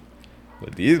 So,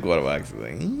 but these quarterbacks are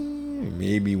like,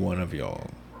 maybe one of y'all,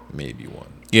 maybe one.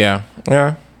 Yeah.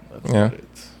 That's Yeah. what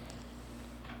it's.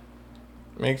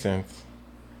 Makes sense.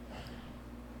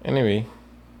 Anyway,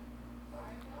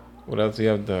 what else do you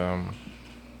have?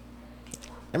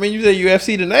 I mean, you said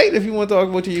UFC tonight. If you want to talk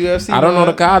about your UFC, I don't know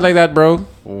the card like that, bro.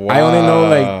 I only know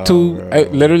like two.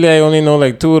 I only know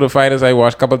like two of the fighters I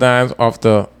watched a couple times off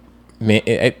the.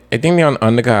 I think they're on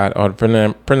undercard or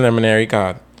the preliminary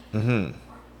card. Mm-hmm.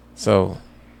 So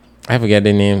I forget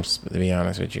their names, to be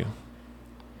honest with you.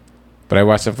 But I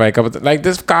watched the fight a couple. Like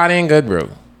this card ain't good, bro.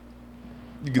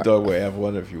 You can talk about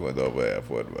F1 if you want to talk about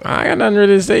F1. But I got nothing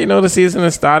really to say. You know, the season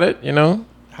has started. You know,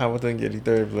 Hamilton getting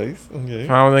third place. Okay.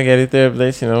 Hamilton getting third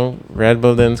place. You know, Red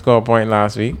Bull didn't score a point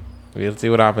last week. We'll see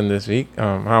what happened this week.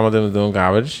 Hamilton was doing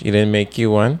garbage. He didn't make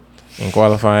Q1 in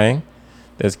qualifying.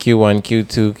 There's Q1,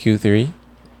 Q2, Q3.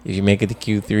 If you make it to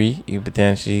Q3, you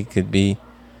potentially could be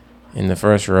in the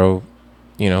first row.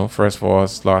 You know, first 4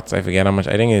 slots. I forget how much.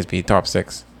 I think it'd be top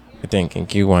 6. I think in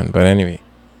Q1. But anyway,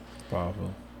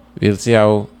 Powerful. we'll see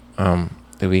how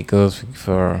the week goes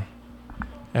for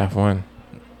F1.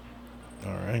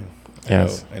 All right.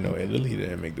 Yes. I know Italy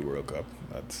didn't make the World Cup.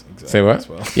 That's exactly Say what? as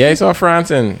well. Yeah, I saw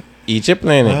France and Egypt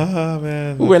playing it. Ah,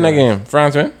 man. Who win that game?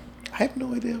 France win? I have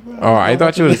no idea, bro. Oh, I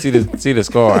thought you would see the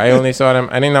score. I only saw them.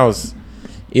 I think that was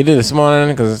either this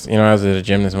morning because you know I was at the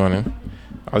gym this morning.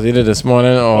 I was either this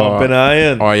morning Pumping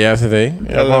iron. or yesterday.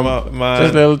 Tell Yeah, them out, man.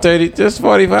 just little 30, just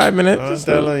 45 minutes. I'm Just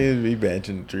telling you to be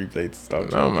benching 3 plates. Stop no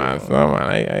joking, man, no man.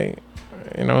 I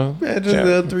you know, Benching just,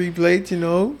 little 3 plates, you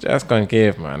know. just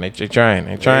concave, man. They're trying.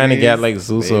 They're trying to get like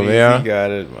Zeus over You here.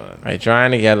 got it, man. They're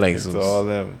trying to get like It's Zeus. all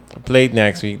them. Played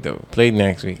next week though. Played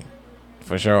next week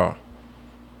for sure.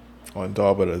 On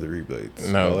top of the 3 plates.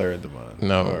 No. All right, man.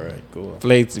 No. All right, cool.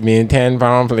 Plates mean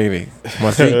 10-pound plate.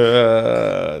 Must see.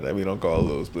 That we don't call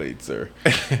those plates, sir.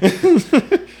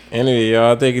 Anyway,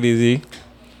 y'all take it easy.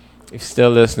 If you're still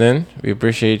listening, we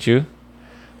appreciate you.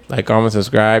 Like, comment,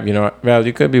 subscribe. You know, well,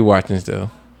 you could be watching still,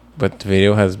 but the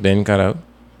video has been cut out.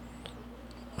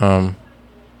 I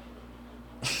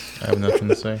have nothing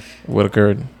to say. What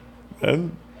occurred?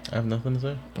 And I have nothing to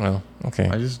say. Well, okay.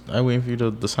 I waiting for you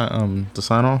to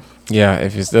sign off. Yeah,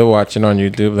 if you're still watching on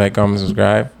YouTube, like, comment,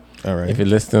 subscribe. all right. If you're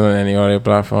listening on any audio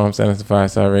platform, send us a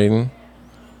 5-star rating.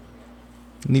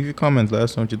 Leave your comments. Let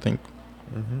us know what you think.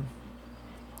 Mm-hmm.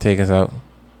 Take us out.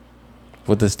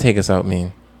 What does take us out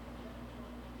mean?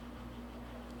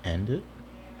 End it.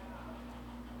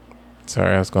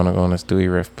 Sorry, I was going to go on a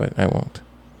Stewie riff, but I won't.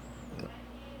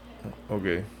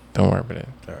 Okay. Don't worry about it.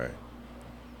 All right.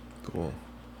 Cool.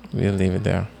 We'll leave it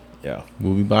there. Yeah.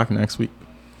 We'll be back next week.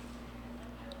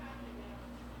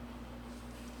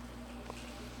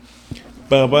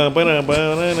 I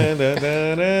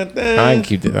can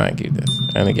keep this.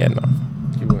 And again, no.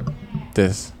 You what?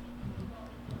 This.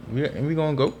 We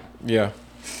gonna go? Yeah.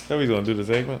 So we gonna do the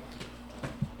segment?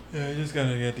 Yeah, I just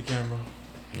gotta get the camera.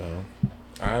 No.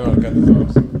 I don't want to cut this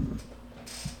off.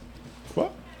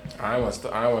 What? I don't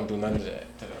want to do none of that.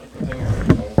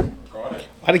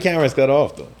 Why the cameras cut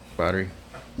off though? Battery.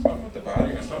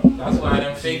 That's why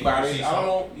them fake batteries. I don't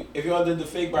know if y'all did the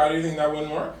fake battery, you think that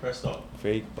wouldn't work? Press off.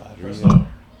 Fake battery. You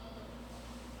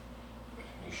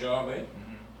sure, babe?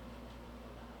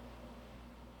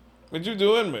 What you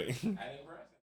doing, mate? I didn't